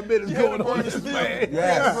 35 minutes going on this man.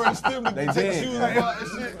 Yes. They Take did. shoes off and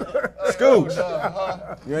shit. Scooch.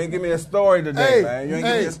 You ain't give me a story today, man. You ain't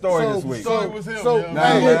give me a story this week. So it was him, So, yo. hey,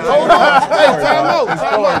 man. hold on. Hey, time out. It's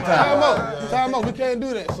Time story out. time. Time out. Time out. We can't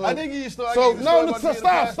do that. So, I think you start. so no,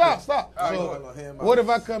 stop. So, what if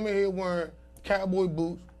I come in here wearing cowboy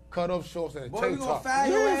boots, cut off shorts, and a tank top?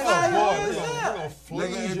 Nigga,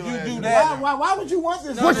 if you do that, Why would you want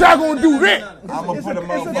this? What y'all gonna do then? I'm gonna put a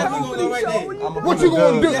motherfucker. What you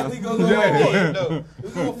gonna do?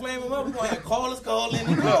 We're gonna flame him up. We're gonna have callers call in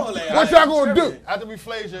and all that. What y'all gonna do? After we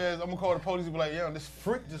flage your ass, I'm gonna call the police and be like, yo, this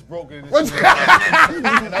freak just broke in. What And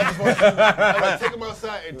I just want to take him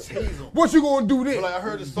outside and tase him. What you gonna do then? Like, I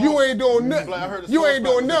heard the song. You ain't doing Like, I nothing. heard the You song ain't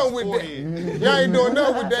doing about nothing with his that. forehead. Y'all ain't doing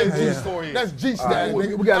nothing with that G. forehead. That's G style,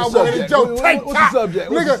 nigga. we got a I want subject. Joe What's tank the top. subject?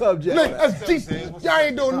 What's the Nigga, subject? Look, that's G style. Y'all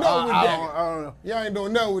ain't doing nothing with I that. don't know. Y'all ain't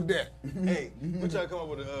doing nothing with that. Hey, we try to come up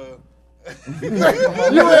with a. You ain't doing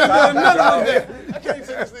nothing with that. I can't take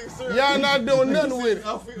this thing serious. Y'all not doing nothing with it.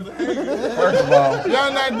 Outfit of the hangers. First of all,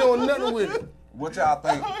 Y'all not doing nothing with it. What y'all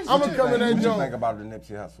think? I'ma come in that What you joint. think about the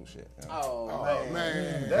Nipsey Hussle shit? Oh,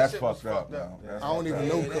 Man, That's shit was fucked up. fucked up. That's I don't fucked even up.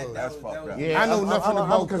 know cuz. That's fucked up. yeah, I know nothing I'm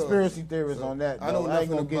about conspiracy theorists on that. I know I ain't nothing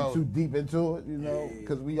gonna get about- too deep into it, you know,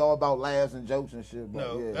 because we all about laughs and jokes and shit. But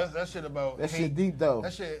No, yeah, that shit about that hate. shit deep though.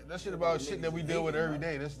 That shit about shit that we deal with every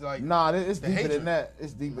day. That's like Nah, it's the deeper hatred. than that.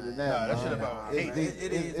 It's deeper than that. Nah, that man. shit about It's hate. deep.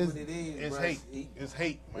 It is what it is. It's bruh. hate. It's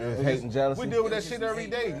hate, man. It's hate and jealousy. We deal with that shit every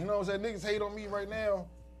day. You know what I'm saying? Niggas hate on me right now.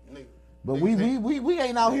 Nigga. But we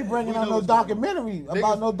ain't out here bringing out no documentary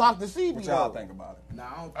about no Dr. Sebi. What y'all think about it? Nah,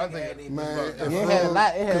 I don't I think it had think, anything man, to do with if- It had a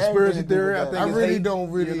lot. It had Conspiracy everything to do theory, with I that. think I it's really hate,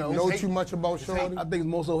 don't really you know. know It's too hate. much about Shorty. I think it's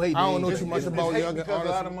more so hate. I don't than know hate. too much It's about hate young because a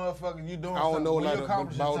lot of artists. motherfuckers you doing I don't something. know a when lot you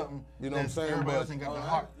accomplishing about it. something You know what I'm that saying? everybody But else ain't got the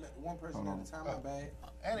heart. one person at a time. My bad.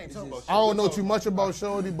 And ain't talking about shit. I don't know too much about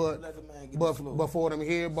Shorty, but Let the man get the floor. for what I'm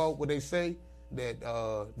hearing about what they say that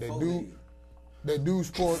that dude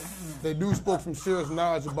spoke some serious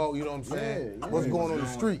knowledge about, you know what I'm saying, what's going on in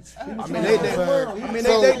the streets. I mean, they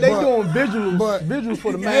doing visuals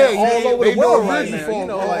for the man Yeah, all over they the world doing right visuals now. for You him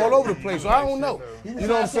know, all like, over the place. So I don't know. You know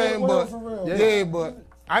what I'm saying? But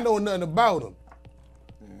I know nothing about him.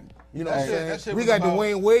 You know what I'm that saying? shit We was got about-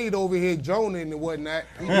 Dwayne Wade over here, Jonah and whatnot.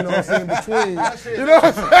 You know what I'm saying? Between, you know what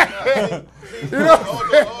I'm saying? You know what I'm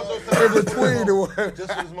saying? In between the one.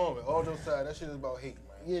 Just for this moment, all jokes aside, that shit is about hate, man.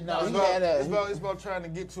 Yeah, no, it's, he about, had a- it's about trying to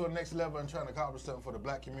get to a next level and trying to accomplish something for the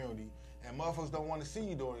black community. And motherfuckers don't want to see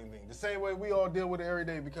you doing anything. The same way we all deal with it every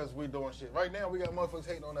day because we're doing shit. Right now, we got motherfuckers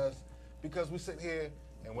hating on us because we sit here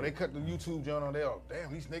and when they cut the YouTube joint on, they all,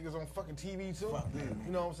 damn, these niggas on fucking TV too.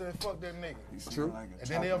 You know what I'm saying? Fuck that nigga. True. And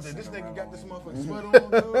then they up there, this nigga got this motherfucking sweat on, dude. You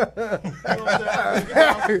know what I'm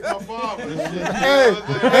saying? My father and shit.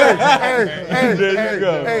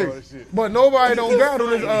 Hey, but nobody don't got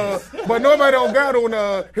on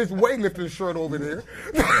his weightlifting shirt over there.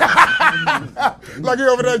 Like he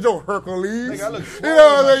over there, Joe Hercules. Nigga, I look You swole know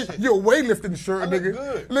in what my I mean? shit. Your weightlifting shirt, I look nigga.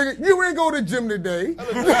 good. Nigga, you ain't go to the gym today.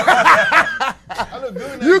 I look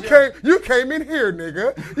good in that joint. You came in here,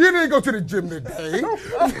 nigga. You didn't go to the gym today.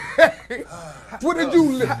 What did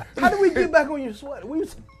you? how do we get back on your sweater? We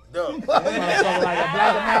was, Like a black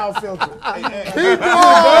and mild filter. He did it,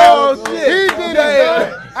 dog. He did it, dog.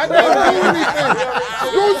 I didn't do anything.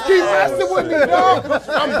 Scoots keep messing with me, dog.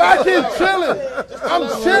 I'm back here chilling. I'm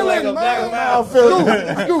chilling, man.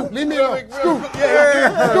 Scoot, leave me alone. Scoot,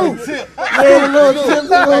 Scoot.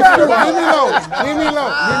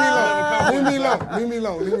 Leave me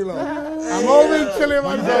alone. I'm over here chilling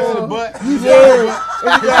myself.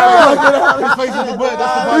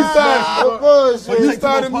 You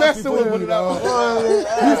started messing with me, dog.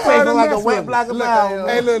 You facing like a wet black and mild.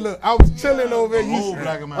 Hey, look. I was chilling over here. Old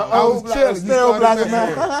black and mild. I was chilling. You Still black started and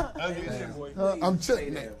messing with me. mild. I'm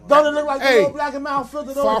chilling. Don't it look like Hey. a little black and mild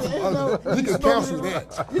filter? Far Though? from you can cancel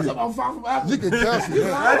that. You talking about far from You Africa? can cancel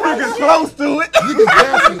that. Nigga close to it. You can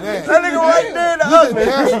cancel that. That nigga right there in the You other. can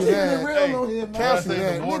cancel It's that. real on here, man. Cancel I say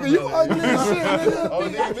that. the Nigga, water you bill. ugly as shit, nigga. Oh,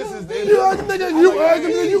 nigga, this is the You ugly, nigga. You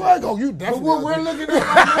ugly. You ugly. Oh, you But definitely what we're ugly. looking at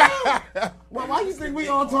right now, why you think we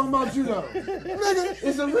all talking about you though? Nigga,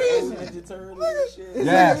 It's a reason.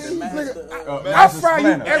 Yes. I fry you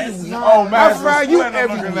every week. Oh, man. I fry you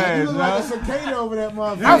every looking week. ass, You look like a huh? cicada over that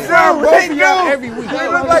motherfucker. I fry both of y'all every week.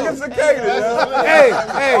 You look like a cicada.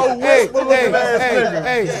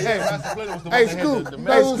 Hey, Scoot.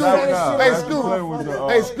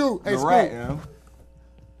 The rat, you know?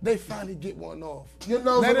 They finally get one off. Your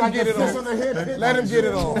nose Let look him like get a it fish off. on the head. Let him get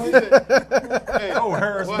it off. Oh,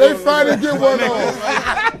 hers. They finally get one off.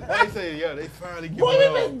 They say, yeah, they finally get one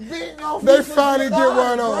off. They finally get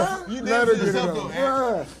one off. You did Let to her get it yourself, though, off.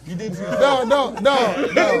 man. You did to yourself. No.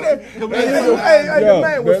 hey, the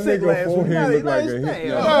man was sick last week. Now he nice He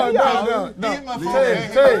hit my phone.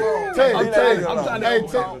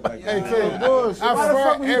 I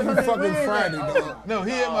fry every fucking Friday, dog. No,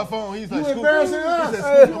 he hit my phone. He's like, You Scoop. embarrassing He us. said,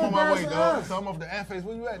 Scoop, I'm on my way, Embarrassing dog. us. So I'm off the air face.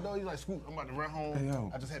 Where you at, dog? He's like, Scoop, I'm about to run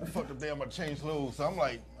home. I just had to fuck up there. I'm about to change clothes. So I'm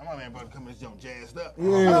like, my man about to come in this jump jazzed up. I'm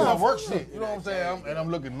doing my work shit. You know what I'm saying? And I'm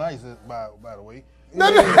looking nice, by the way. You see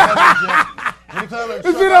what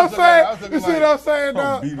I'm saying? You see what I'm saying,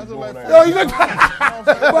 dog? Beat his boy ass. Yo, you look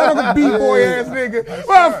like a B-boy ass nigga.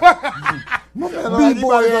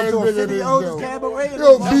 B-boy ass nigga.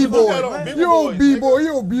 Yo, B-boy. You old B-boy.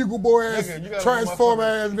 You old bugle boy ass. Transformer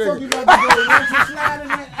ass Fuck you nigga. got to do a slide in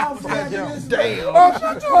that outfit after this.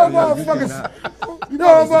 Oh, motherfuckers. Yo,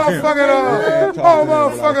 motherfucker. Oh,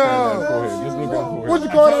 motherfucker. What you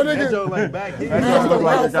call that nigga? Like back here.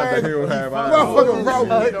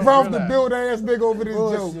 Motherfucker Ralph the build ass nigga over this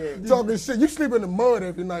joke. Talking shit. You sleep in the mud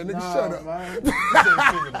every night, nigga. Shut up.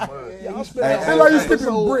 It's like you sleep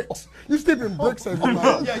in bricks. You sleep in bricks every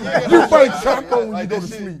night. You fight charcoal when you go to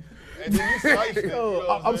sleep. And then you slice it.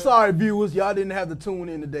 I'm sorry, viewers. Y'all didn't have to tune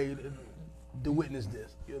in today to witness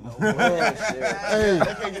this. You know. Hey, I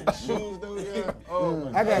can't get the shoes though. Yeah. Oh,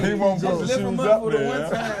 I got He won't put Just the lift him shoes up up for the there. one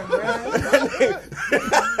time,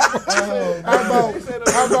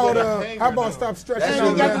 how about stop stretching? Hey,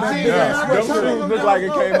 you got the jeans. Yeah, them shoes look like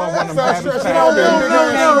it came off one of them. Stop stretching.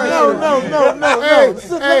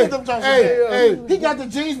 Hey, he got the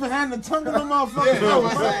jeans behind the tongue of the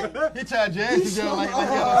motherfucker. he tried to ask you, girl, like They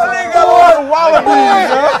got a lot of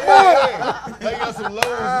wallabies, they got some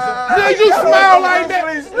lows. Did you smile like that?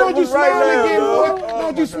 Don't you smile again, boy?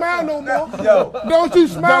 Don't you smile no more? Yo, Don't you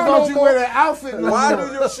smile no Don't you wear more? that outfit no why more.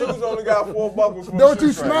 do your shoes only got 4 buckles? For Don't the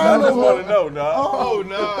you shoe strap? smile I no just more? want to know, dog. Oh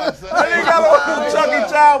no, son. They got a Chuck E.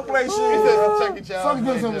 Child play shoes. Chuck E. Child. Fuck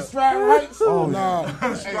doing some strap rights. Oh, nah.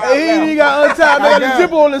 He got untied. They got the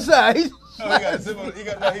zipper on the side. He got a zipper. He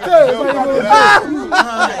got the Hey, Velcro that's on the how back. you Velcro on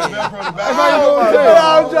the back.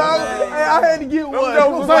 Hey, I had to get one.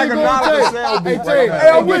 Those like a $1 Hey, sale. Tay,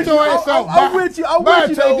 I'm get with your you. ass out. I'm with you. I'm Bye, with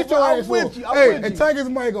you. Tay, though. get your ass I'm with you. off. I'm Hey, with and you. take his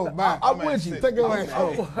mic off. Bye. I'm with you. Take your ass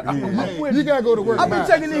off. I'm with You you. gotta go to work. I've been Bye.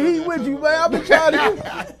 taking the heat with you, man. I've been trying to.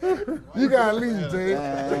 You gotta leave, Tay. You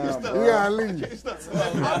gotta leave.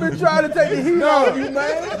 I've been trying to take the heat off you,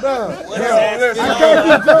 man. I can't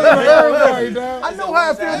keep joking with everybody, dog. I know how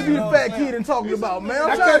it feels to be the fat kid and talking about, man.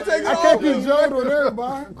 I'm trying to take it I off. can't keep joking with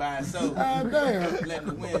everybody. By itself. God damn. Letting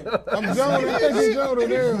the wind. I'm joking. I can't keep joking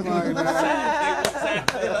with everybody, dog.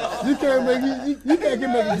 You can't keep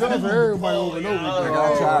making jokes with everybody over and over again. I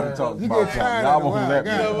tried to talk You about get tired y'all of it. won't let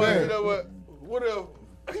me. You know what? God You know what?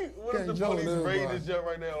 What if the police raid this junk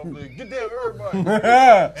right now? I'm like, get down, everybody.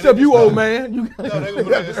 Except you, old man. You, No, they gonna be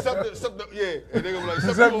like, something, yeah. And they gonna be like,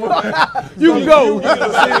 something, man. you can go.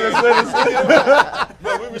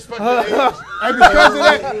 No, we respect your age. And because of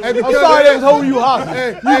that, and I'm because sorry of they was that, holding you hostage.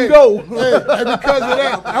 hey, You can go. and because of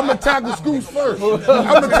that, I'm gonna tackle Scoots first. I'm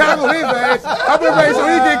gonna tackle his ass. I'm gonna make sure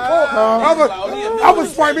he get caught. I'm gonna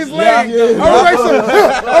swipe his leg. I'm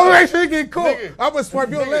gonna make sure he get caught. I'm gonna swipe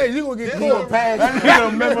your leg. You gonna get caught.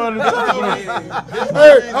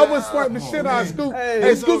 Hey, I'm gonna swipe the shit out of Scoot.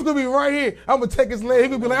 Hey, Scoot's gonna be right here. I'm gonna take his leg. He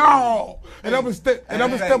gonna be like, oh, and I'm gonna step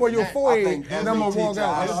on your forehead, and I'm gonna walk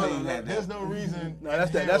out. There's no reason. No,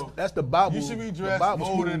 that's the Bible. You should be the dressed Bible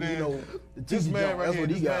older school, than you know, the this teacher man joint. right That's here. what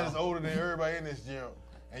he This man got. is older than everybody in this gym,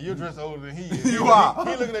 and you're dressed older than he is. You are.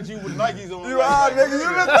 He looking at you with Nikes on. You are,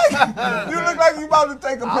 nigga. You look like you about to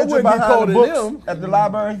take a I picture wouldn't be behind colder the than books them. at the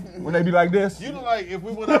library when they be like this. You look like if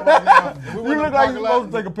we went out right now. If we went You in the look like parking you lot,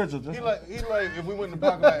 supposed to take a picture. Just He like if we went in the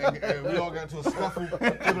parking lot and we all got into a scuffle, he'd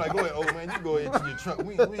be like, go ahead, old man, you go ahead to your truck.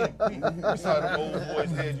 We saw the old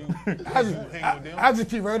boys had you hang with them. I just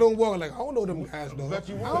keep right on walking like I don't know them guys though. Bet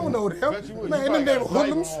you would. I don't know them. Bet you would. Man, You them damn probably got a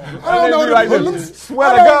hoodlums. light I don't know them like this. hoodlums. Swear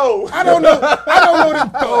to God. I don't know them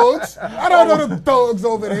thugs. I don't know them thugs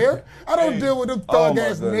over there. I don't deal with them thug my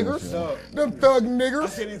ass goodness, niggers. Them thug I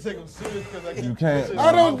niggers. can't even take them serious because I keep You can't.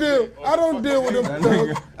 I don't deal with them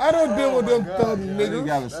thugs. I don't deal with them thug He niggers.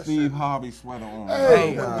 got a Steve Harvey sweater on.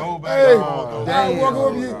 Hey, go back. hey, Go I walk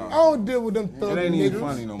over you. I don't deal with them It thug ain't even niggers.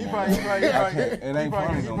 funny no He more. probably It ain't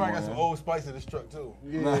funny he no probably got more. some Old Spice in his truck too.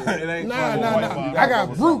 Nah, it ain't Nah, funny. I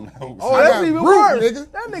got brute. Oh, I that's got even brute, worse. nigga.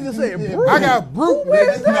 That nigga said brute. I got brute,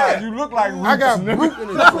 nigga. Nah, you look like I got Rufus, brute in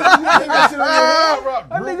the truck.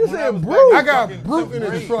 That nigga said brute. I got brute in the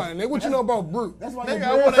truck. Nigga, what you know about brute? That's why Nigga,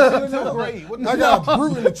 I want that shit in the grade. What the I got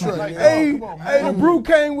brute in the truck. nigga. Hey, the brute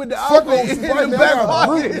came with the Fuck outfit Old in Spice, the nigga. back I got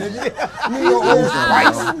brute, pocket. nigga. You know Old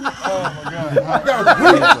Spice? I got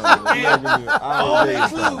brute.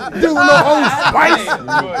 Deal with no Old Spice.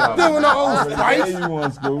 Deal with no Old Spice. you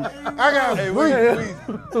want, Scoop. I got Hey, brute.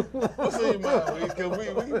 what's on your mind, Weez? Cause we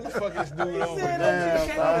fuck this dude over.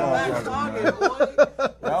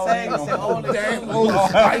 Damn Old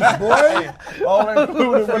Spice, boy. All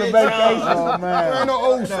included with a vacation. Oh There man. ain't no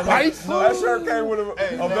Old Spice. No, that shirt came with a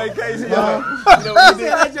vacation.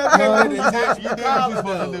 You did what you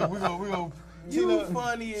supposed to do. We gon' You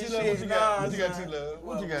funny as T-Love, shit. what you got, T-Love?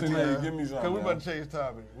 What you got, T-Love, T-Love? give me some, Cause we man. about to change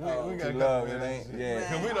topic. We got a couple Love, it minutes. ain't, yeah.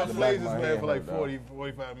 Cause we done The played back this of my man head for like hurt, though. 40,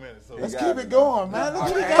 45 minutes. So Let's got keep it. it going, man. Let's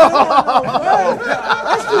keep it going,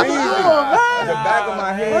 man. The back of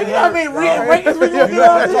my head. how many ratings we gonna get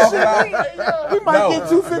on this shit? We might get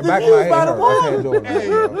 250 views by the I can't morning. do it,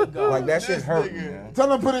 man. Like, that shit hurt, man.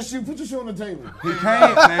 Tell him put your shoe on the table. He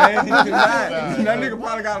can't, man. He cannot. That nigga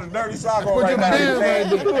probably got a dirty sock on right now. He can't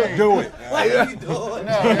do it. What are you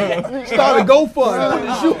doing? Start a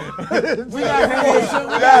GoFundMe. We gotta hang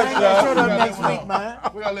that shirt up next week, man.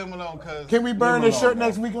 We gotta leave him alone, cuz. Can we burn this shirt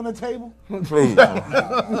next week on the table? Please. Go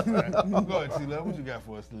ahead, T-Love. What you got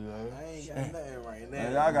for us, T-Love? I ain't got nothing right now.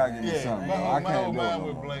 Man, y'all gotta give me something, bro. I can't do it.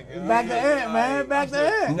 With Blake. Back to Ant, man. Back to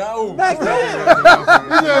Ant. No. Back to Ant.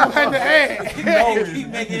 Back to Ant. No, keep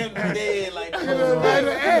making him dead like Back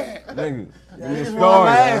to Ant. Nigga, give me a They story, want to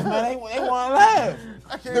laugh, man. man. They want to laugh.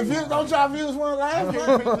 The views, don't y'all views want to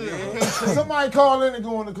laugh? Somebody call in and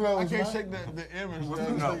go on the clothes. I can't man. shake the image. This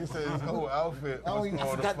nigga said his whole outfit. Oh, was I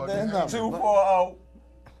all the forgot fucking that number. 240.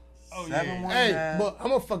 Oh, 719. Hey, but I'm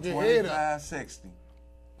gonna fuck your head up. 2560.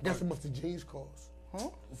 That's how much the jeans cost.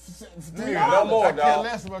 No more, I care dog.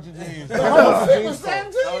 less about your jeans. It was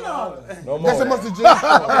 $17. No more. That's how much the jeans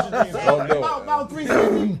cost. Don't do it. About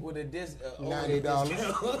 $350. with a disc.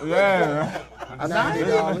 $90. Yeah.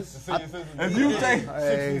 $90. If you take,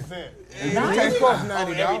 60 cents. Jeans cost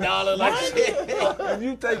 $90. $90 like shit. if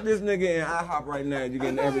you take this nigga in IHOP right now, you're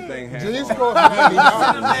getting everything half Jeans off. cost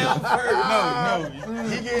 $90. No.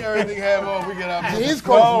 He get everything half off. We get our Jeans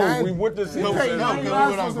cost No, we $90. went to see. No, Pay no, $90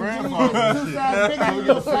 because we with for our some grandfather. jeans. Two size bigger than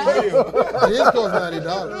your size. Jeans cost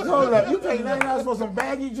 $90. Hold up, you pay $90 for some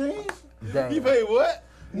baggy jeans? You paid what?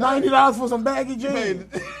 $90 for some baggy jeans?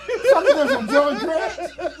 Something them from John Craig?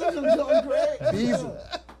 Some John Craig? Diesel.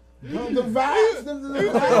 The vibes? The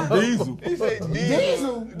vibes? Diesel. He said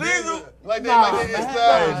Diesel? Diesel. Like Nah, that man.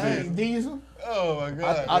 style shit. Diesel? Oh my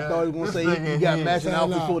God. I thought he was gonna say he got matching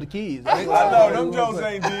outfits for the kids. I know, them jokes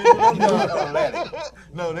ain't diesel. Them jokes are lead.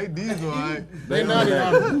 No, they diesel, all right. They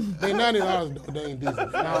 $90. They $90 though. They ain't diesel.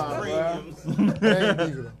 Nah, bro. They ain't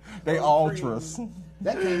diesel. They ultras.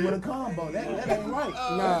 That came with a combo. That ain't right.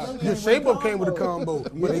 Nah, your shape up came with a combo,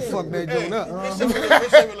 but they fucked that joint up. This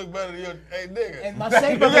shit look better than your. Hey, nigga. And my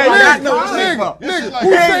shape up Yeah, you got ain't no right. shape up. Nigga, like- who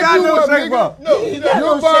He ain't shaped got you no up, shape nigga? up. No,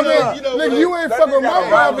 Your barber, nigga, you ain't fucking with my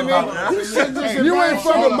barber, roundabout, nigga. You ain't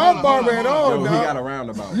fucking with my barber at all, Yo, he got a dog.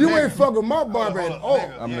 roundabout. You ain't fucking with my barber at all.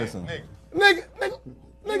 I'm listening. Nigga,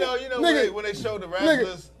 You know nigga, when they show the nigga,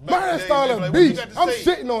 wrestlers. mine started a beast. I'm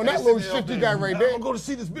shitting on that little shit you got right there. I'm going to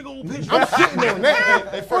see this big old picture. I'm shitting on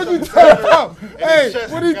that. They What first you on talking the about? and Hey, his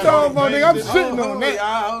chest what you got talking all about, nigga? I'm veins in it. shitting on that.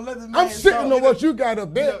 I'm shitting on what you got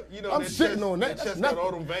up there. You know I'm that shitting chest- on that. That That's chest got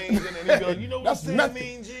all nothing. them veins in it. And he be like, you know what That's that nothing.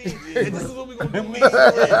 mean, G? And this is what we going to do. Mean.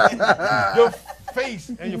 Your face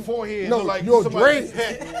and your forehead No, look like your somebody's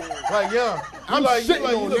dreads. pet. Like, yeah. I'm like, shitting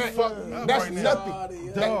you on look that. fucked up That's right now.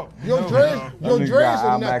 nothing. Dog. Your No, dreads, no. your That nigga dreads got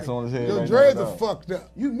are IMAX on his nothing. head Your right dreads now, are dog. fucked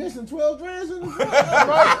up. You missing 12 dreads in the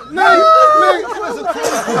front?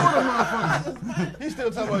 He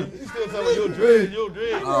still talking about your dread, your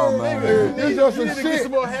dread. Oh, man. It's just You some need to get shit.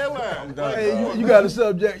 some more hairline. Hey, you got a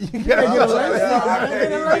subject. You got Get a to lace front, man.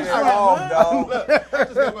 Get a lace front, man. Look, I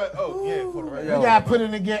just got back. Oh, yeah, for the right. You gotta put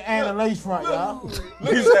in again and a lace front, y'all.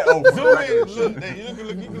 He said, oh, Zoom in. record Look, shit. you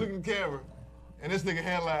can look at the camera. And this nigga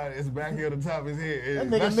hairline is back here at the top of his head.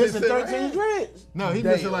 That nigga missing 13 dreads. No, he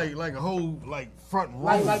missing like a whole front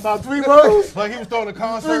row. Like about 3 rows? Like he was throwing a 3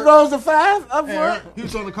 concert. rows of 5 up And front? he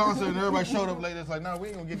was throwing a concert and everybody showed up later. It's like, nah, we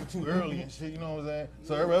ain't gonna get it too early and shit, you know what I'm saying?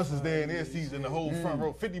 So everybody else is there in their seats in the whole front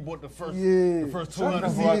row. 50 bought the first 200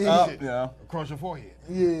 Up, bucks shit yeah. across your forehead.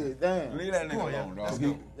 Yeah, damn. Leave that nigga alone,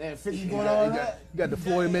 dog. Damn, 50 going on that? You got the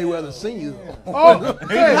Floyd Mayweather Senior. Oh,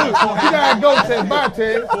 hey, you gotta go, Ted. Bye,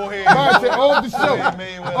 Ted. Bye, Ted. Off the show.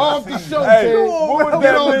 Off the show, Hey, Ted. what was Get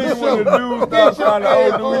that off the thing show. when the dude Get started your trying to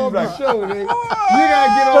ass hold off the the like, show, nigga. You gotta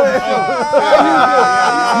get off the show.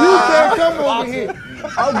 You can't come over here.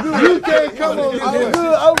 You can't come over here. You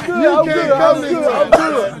can't come here.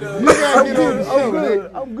 You gotta get on the show,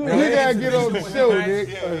 nigga. You gotta get on the show,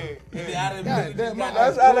 nigga.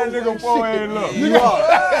 That's how that nigga forehead look. You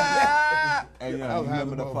Hey, yeah, you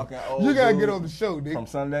remember the fucking old gotta dude get on the show, from nigga.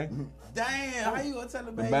 Sunday? Damn, how you gonna tell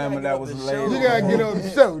the The baby? Bama that was laid. You gotta get on the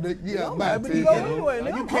show, nigga. You gotta buy You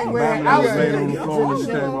Ted. can't wear it Bama that was out. laid on the floor when you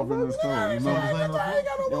came up in the school. You remember?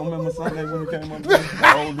 You don't remember Sunday when you came up?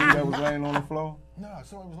 The old dude that was laying on the floor. Nah,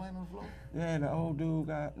 somebody was laying on the floor. Yeah, the old dude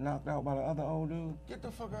got knocked out by the other old dude. Get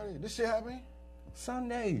the fuck out of here. This shit happened?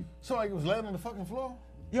 Sunday. Somebody was laying on the fucking floor?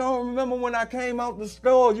 You don't remember when I came out the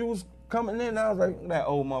store? You was coming in. I was like, that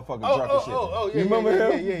old motherfucker drunk and shit. Yeah. You remember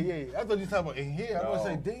him? Yeah. I thought you were talking about in here. I was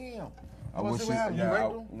gonna say, damn. I wish what happened? You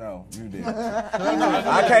raped him? No, you did.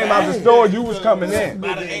 I came out the store. You was coming in.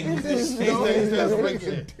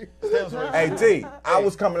 Hey T, I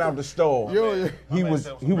was coming out the store. He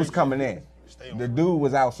was coming in. The dude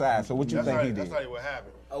was outside. So what you think he did? That's not even what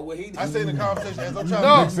happened. Oh, what he did? I seen the conversation as I'm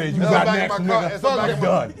trying to. Said you got back next, in my car. nigga. As I'm back in my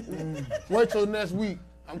Done. Wait till next week.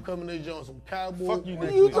 I'm coming to Jones some cowboy. Fuck you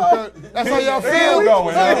next week. week. That's how y'all Still feel.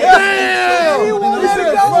 going, huh? Damn! You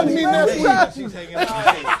said fuck me next week. She's hanging out.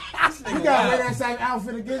 You gotta wear that same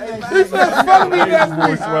outfit again. He said fuck me next Boy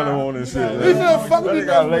week. sweater on and shit. He said fuck me They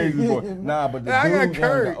got next lazy week. boy. Nah, but the I got dude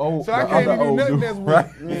curry, and so I the can't other even do old nothing dude, next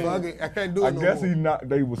week. right? I can't do it I no guess more.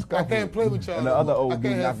 they was I scuffling. can't play with y'all. And the other I old can't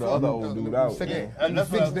dude have knocked the fun. other old dude out. Second, And that's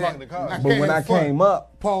fix what I was that. blocking the car. But when I came up,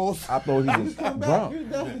 Pause. I thought he was drunk. You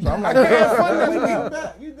definitely So I'm like, I can't damn. fun next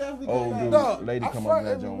week. You definitely Old dude, Dog, lady I come fight up to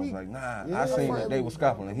that every joint was week. like, nah, Yeah, I seen fight that they every was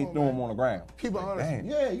scuffling. He threw him on the ground. Keep it honest. Damn.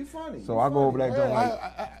 Yeah, you funny. So I go over that joint like,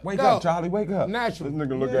 wake up, Charlie, wake up. Natural. This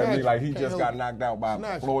nigga look at me like he Can't just help got it. knocked out by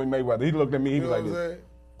Natural. Floyd Mayweather. He looked at me, he You was know like what I'm this. saying?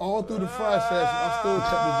 All through the fight session, I still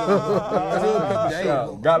kept the job. I still kept the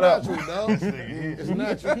job. Got up. Natural, dog. It's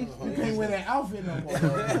natural. You can't wear that outfit no more.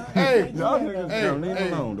 Hey, Y'all niggas, Hey, yo, leave hey.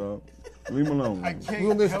 him alone, dog. Leave him alone. we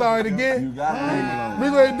gonna get started You again? gotta leave him We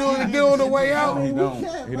alone. gonna do it again on the way out? He don't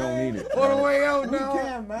need it. On the way out, You now?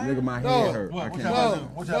 can, man. Nigga, my No. head hurt. I What can't. y'all No, do?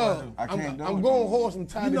 What y'all no. do? I can't do I'm it. going horse and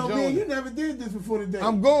You Tidy know, man, you Jones. never did this before today.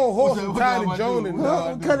 I'm going horse and What Tidy y'all Jones. do?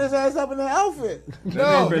 dog. Cut his ass up in that outfit.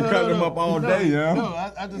 Nigga been cutting him up all day, yeah. No,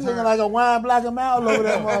 I just You heard. looking like a wine black and all over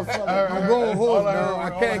that motherfucker. I'm going horse, All I dog. heard- I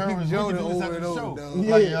all can't heard keep was we Jones can do this over after and the over, show. dog.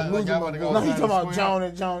 Yeah, Like, losing y'all my about to go voice. No, he outside talking about and square John up.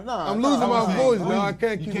 and John. Nah, I'm losing my voice, dog. I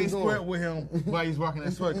can't You keep can't it sweat going. with him while he's rocking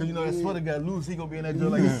that sweater, because you know that sweater got loose. He gonna be in that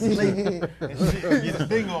joint like a snake and shit. Get his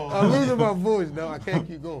thing on. I'm losing my voice, dog. I can't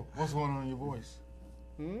keep going. What's going on in your voice?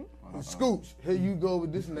 Scooch, here you go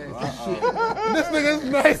with this nasty shit. This nigga's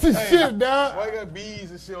nasty shit, dog. Why you got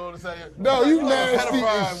bees and shit on the side? No, you nasty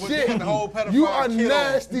pedophile as with- shit. got the whole pedophile You are kid on.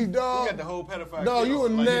 nasty, You dog. got the whole pedophile. Dog, kid you a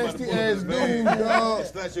on. Like you about to nasty pull up ass his dude, bag. dog.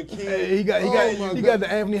 It's not your kid. Hey, he got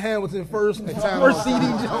the Anthony Hamilton first CD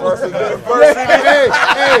Jones.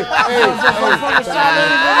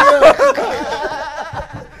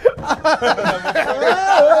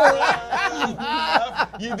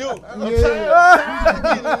 You do. I'm tired.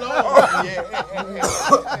 Get along.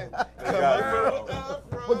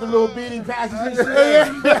 with the little beanie patches and shit.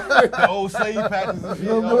 The old slave patches and shit.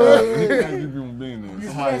 Somebody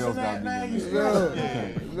else got to do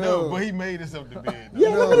it. No, but he made this up to bed. Yeah,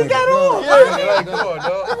 look what he got on. Yeah, like, come on,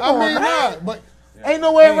 dog. I mean, not, but Ain't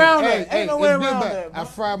no way around that. Ain't no way it's around different. that. I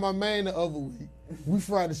fried my man the other week. We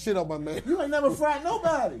fried the shit out my man. You ain't never fried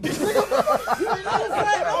nobody. You ain't never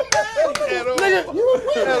fried nobody. At all. Nigga, you a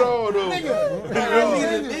nigga. At all, though. He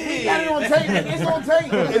got it on tape. It's on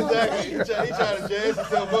tape. Exactly. He trying to jazz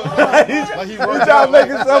himself up. Like he He trying to make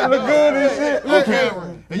himself look good and shit. on camera.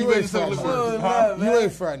 And you You made ain't yourself fried look nothing. good. You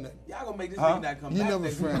ain't fried nothing. Y'all gonna make this nigga not come You back never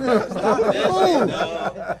next fried week. nothing. Stop that shit,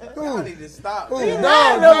 dog. Y'all need to stop. He man.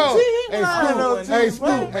 lying No, though. no. He Hey, lying though, Scoop. Hey, too, Scoop.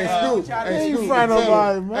 man. Hey, Scoop. He Hey, ain't Scoop. fried Tell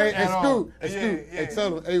nobody, him. man. Hey, At all. Scoop. Hey, Yeah, Scoop. yeah. Hey, tell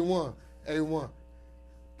him. A1. A1.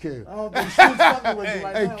 Kill. I don't think she's fucking with you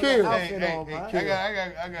right Hey, now. kill. With that Hey, outfit hey, on, man.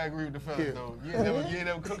 I gotta agree with the fellas Kill. though. You ain't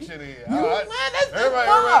never cook shit in here. Man, that's Everybody,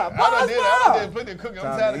 Bob. I Bob's done did Bob. plenty of cooking. I'm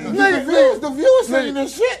tired of cooking. The viewers singing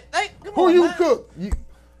this shit. Hey, come Who on, you man. cook?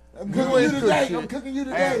 I'm cooking you ain't cook today. shit. I'm cooking you Hey,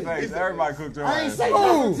 today. thanks. Everybody cooked your I ain't ass. say Who?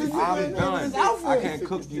 nothing to you. I'm man. done. This outfit. I can't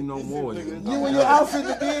cook you no more, nigga. You and your outfit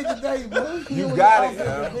that did today, bro. You got it,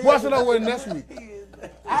 yeah. Watch it I wear next week.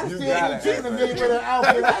 I You still got been it. cheating to me with an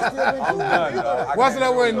outfit. I still been I'm done, dog. Watch it I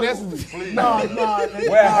wear next week. No.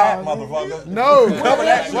 Wear a hat, motherfucker. No. Watch it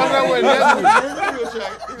I wear next week.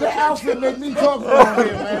 That outfit make me talk around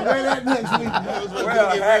here, man. Wear that next week, man. Wear a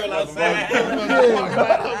hat,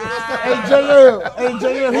 motherfucker. Hey,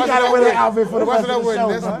 JL, he gotta wear that outfit for the Watch rest it I of the wear show,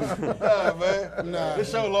 next man. week. Nah, man. Nah. This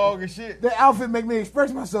show long as shit. That outfit make me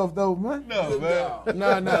express myself, though, man. No, man.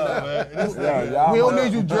 Nah. Man. This Yeah, y'all We don't mother-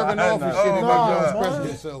 need you jerking off and shit and Nah, make you man.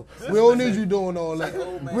 express yourself. We don't need you doing all that.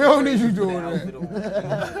 We don't need you doing that.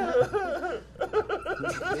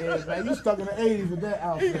 Yeah, man, you stuck in the 80s with that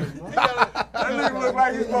outfit, man. That nigga look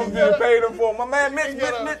like he's supposed to get paid him for. My man Mitch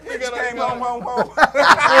came home.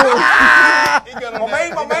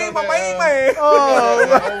 My man.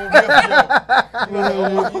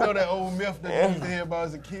 You know that old myth that you used to hear about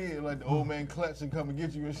as a kid, like the old man clutch and come and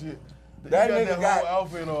get you and shit. That You nigga that got whole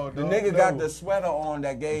outfit on. the dog. nigga No. got the sweater on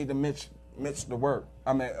that gave the Mitch the work.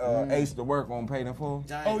 I mean Ace the work on Paid in Full.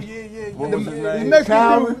 Oh yeah. What was his The name?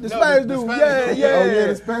 Mexican dude, the No, Spanish the dude. Spanish Yeah, dude. yeah. Oh, yeah,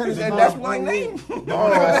 the Spanish. That's my name.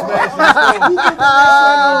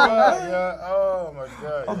 Oh my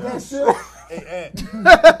god. That shit. Hey, Ant.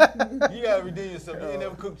 you gotta redeem yourself. You ain't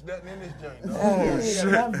never cooked nothing in this joint. Dog. Oh, shit.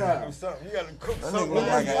 You gotta cook That something. nigga look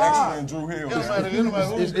like an extra in Drew Hill.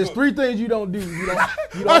 It's 3 things you don't do. You don't.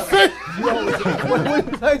 I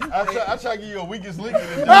try to give you a weakest link in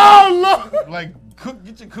this. Oh, Lord. Like,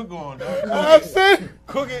 get your cook on, dog. I see.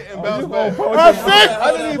 Cook it and bounce back. I see.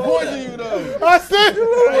 I didn't even point to you, though. I see.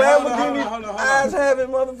 Lamborghini eyes having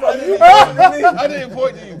motherfucker. I didn't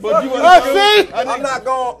point to you. But you want to see. I'm not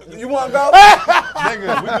going. You want to go?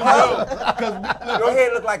 Nigga, we can go. Cause Your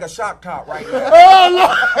head look like a shock top right now. Oh,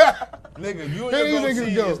 Lord. nigga, you and your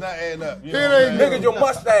goatee is not adding up. You know It what I'm ain't saying? Nigga, your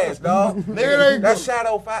mustache, dog. Nigga, That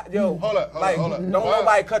shadow fight, yo. Hold up. Don't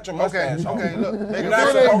nobody cut your mustache. Okay, look. You're Nigga,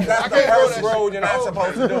 not supposed, that's the first road you're not Oh.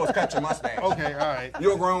 supposed to do is cut your mustache. Okay, all right.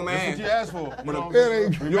 You're a grown That's man. what you asked for. You know what It I'm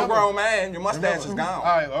ain't. saying? You're a grown man. Your mustache is gone. All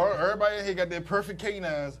right, everybody in here got their perfect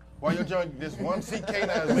canines. While you're joint, this one seat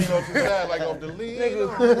canines lean off to the side like off the lead.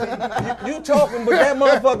 You talking, but that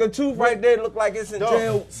motherfucking tooth right there look like it's in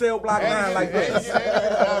jail, cell block 9 like this.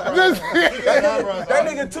 That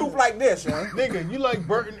nigga tooth like this, man. Nigga, you like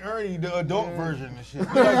Bert and Ernie, the adult version and shit.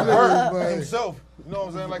 You like Bert himself. You know what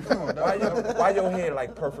I'm saying? Like, come on, dog. Why your head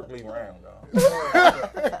like perfectly round, dog?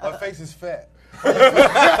 My face is fat.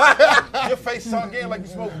 Your face sunk in like you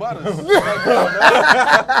smoke butters. Fuck,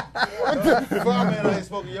 man, I ain't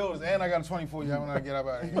smoking yours, and I got a 24 y'all when I get up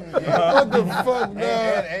out of here. Yeah. What the fuck,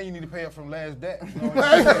 man? And you need to pay up from last debt. You know what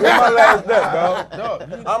Where's my last debt, dog?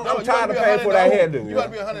 I'm you tired gotta of be paying for that 100 in the hairdo. hole. You gotta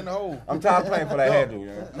be 100 in the hole. I'm tired of paying for that hairdo,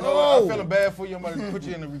 yo. I'm feeling bad for you. I'm about to put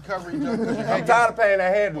you in the recovery. I'm tired of paying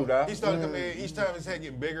that hairdo, dog. He started coming in each time his head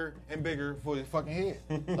get bigger and bigger for his fucking head.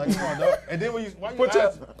 Like, come on, dog. And then when you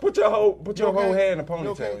put your whole head in a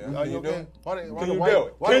ponytail. Are you okay? Can you do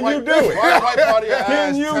it? Can you do it? Why the white part of your eyes?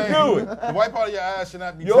 Can you do it? The white part of your eyes should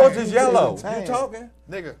not be. Yours tanned. is yellow. You talking?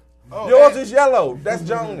 Nigga. Yours is yellow. That's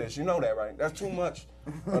Jonas. You know that, right? That's too much.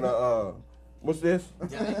 What's this?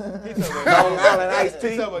 Long Island iced tea.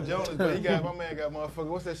 He's talking about Jonas, but my man got motherfucker.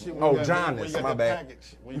 What's that shit? Oh, Jonas, my bad.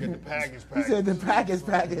 When you got the package. He said the package.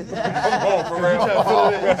 I'm going for real.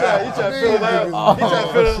 He try to fill it out. He try to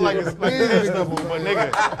fill it like it's like vegetable, but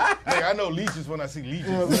nigga, I know leeches when I see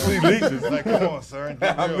leeches. See leeches. Like, come on, sir.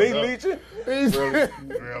 Me leeching?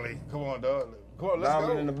 Really? Come on, dog. Come on, let's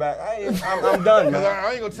go. In the back. I'm done, man.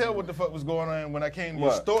 I ain't gonna tell what the fuck was going on when I came to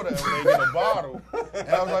the store that day to get a bottle. And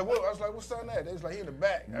I was like, what? I was like, what's on that? They was like, he in the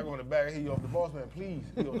back. I go in the back. I hear you off the boss man, please.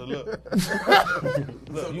 He goes, look.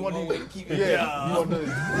 Look, you want to keep it yeah, you want to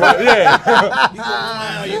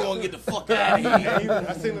yeah. You gonna get the fuck out of here.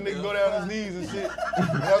 I seen the nigga go down on his knees and shit.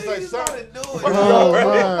 And I was like, son, You know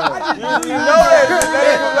that shit. You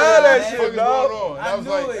love that shit, dog. And I was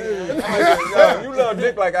like, you love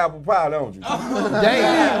dick like apple pie, don't you?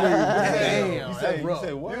 Damn. you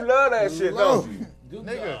said what? You love that shit, don't you?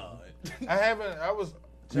 Nigga,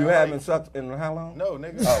 You haven't sucked in how long? No,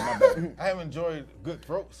 nigga. Oh, my bad. I haven't enjoyed good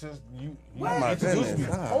throat since you My introduced me.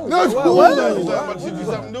 goodness. No, You talking about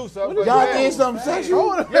something new, so I was like, Y'all yeah. did something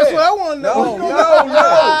sexual? That's what I want to know.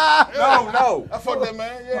 No. I fucked that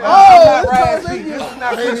man, yeah. This is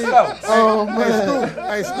not Chris Stokes. Oh, man, Scoop.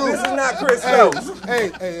 Hey, Scoop. This is not Chris Stokes.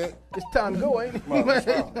 Hey. It's time to go, ain't it? I Ain't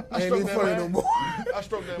stroked even that funny man. no more. I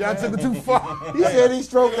stroked that Y'all man. took it too far. He said he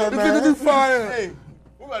stroked that You took it too man. far. Hey,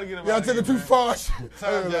 we about to get him Y'all out of took here, it too man. far.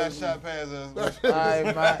 Time Josh shot past us. All right,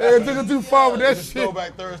 man. Hey, took it too far with that This is shit.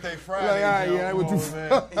 Throwback Thursday, Friday. Like, all right, Joe. yeah, I went Come too on,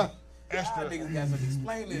 far. man. Y'all Extra. niggas got some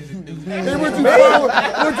explaining to do. He went too far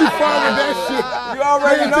with that shit. You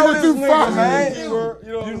already Hey, know took it this too far. nigga, man.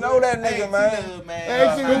 You know that nigga, man. Hey,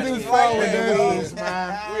 took it too far with that shit. We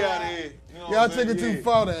out of here. You know Y'all what I'm took it saying? too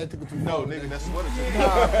far. That took it too far. No, nigga, that's what it is. You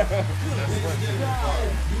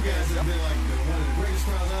guys have been like one of the greatest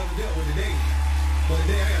crowds I ever dealt with today. But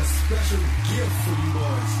today I got a special gift for you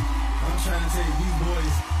boys. I'm trying to tell you, these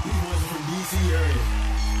boys are from DC area.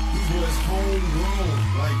 These boys homegrown,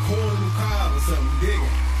 like corn in the cob or something, dig it.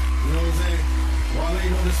 You know what I'm saying? While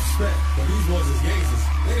ain't no disrespect, but these boys is gangsters.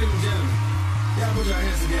 Ladies and gentlemen, y'all put your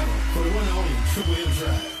hands together for the one and only Triple M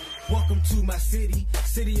Tribe. Welcome to my city,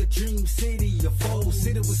 city of dreams, city of foes.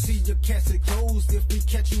 City will see your casket closed if we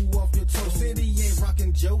catch you off your toes. City ain't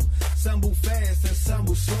rockin' Joe. Some move fast and some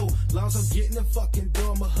move slow. Long as I'm getting the fucking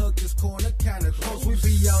door, I'ma hug this corner kinda close. We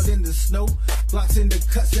be out in the snow, blocks in the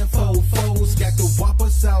cuts and fofos. Got the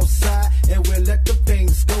whoppers outside and we'll let the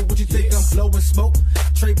things go. What you think I'm blowing smoke?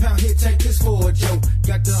 Trey Pound here, take this for a joke.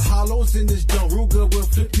 Got the hollows in this junk. Ruger will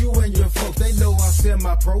flip you and your folks. They know I'm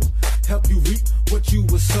semi-pro. Help you reap what you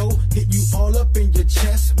was sold. Hit you all up in your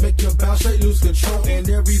chest, make your bounce straight, lose control. And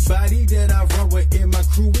everybody that I run with in my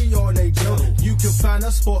crew, we all they Joe. You can find us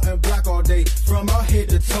us sporting black all day, from our head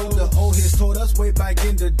to toe. The old heads told us way back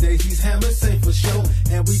in the days, these hammers safe for show.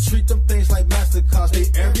 And we treat them things like MasterCards, they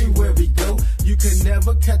everywhere we go. You can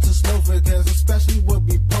never catch us slow because especially what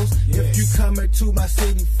we post. If you coming to my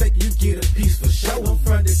city fake, you get a piece for show. I'm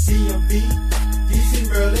from the DMV, DC,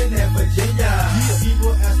 Maryland, and Virginia.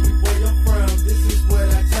 People ask me where I'm from, this is what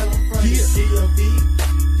I tell them from. The DMV,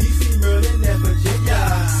 DC, Maryland, and Virginia.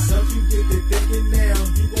 Don't you get to thinking now,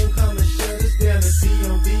 you gon' come and shut us down. The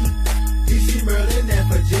DMV, DC, Maryland, and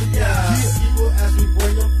Virginia. People ask me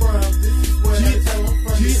where I'm from, this is what I tell them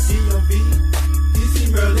from. The DMV, DC,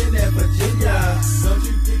 Maryland, and Virginia. Don't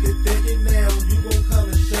you get to thinking now, you gon' come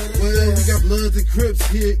and shut us down. Well, we got Bloods and Crips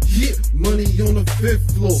here, yeah. Money on the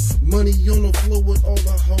 5th floor, money on the floor with all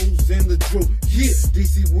the hoes and the dro. Yeah,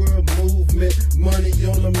 DC World Movement, money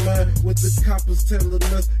on the mind with the coppers telling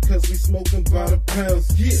us, cause we smoking by the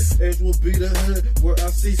pounds. Yeah, Edge will be the hood where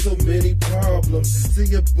I see so many problems.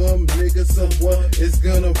 See a bum nigga, someone is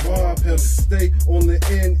gonna rob him. Stay on the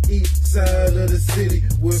NE side of the city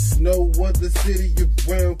where no other city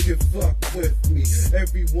around can fuck with me.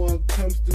 Everyone comes to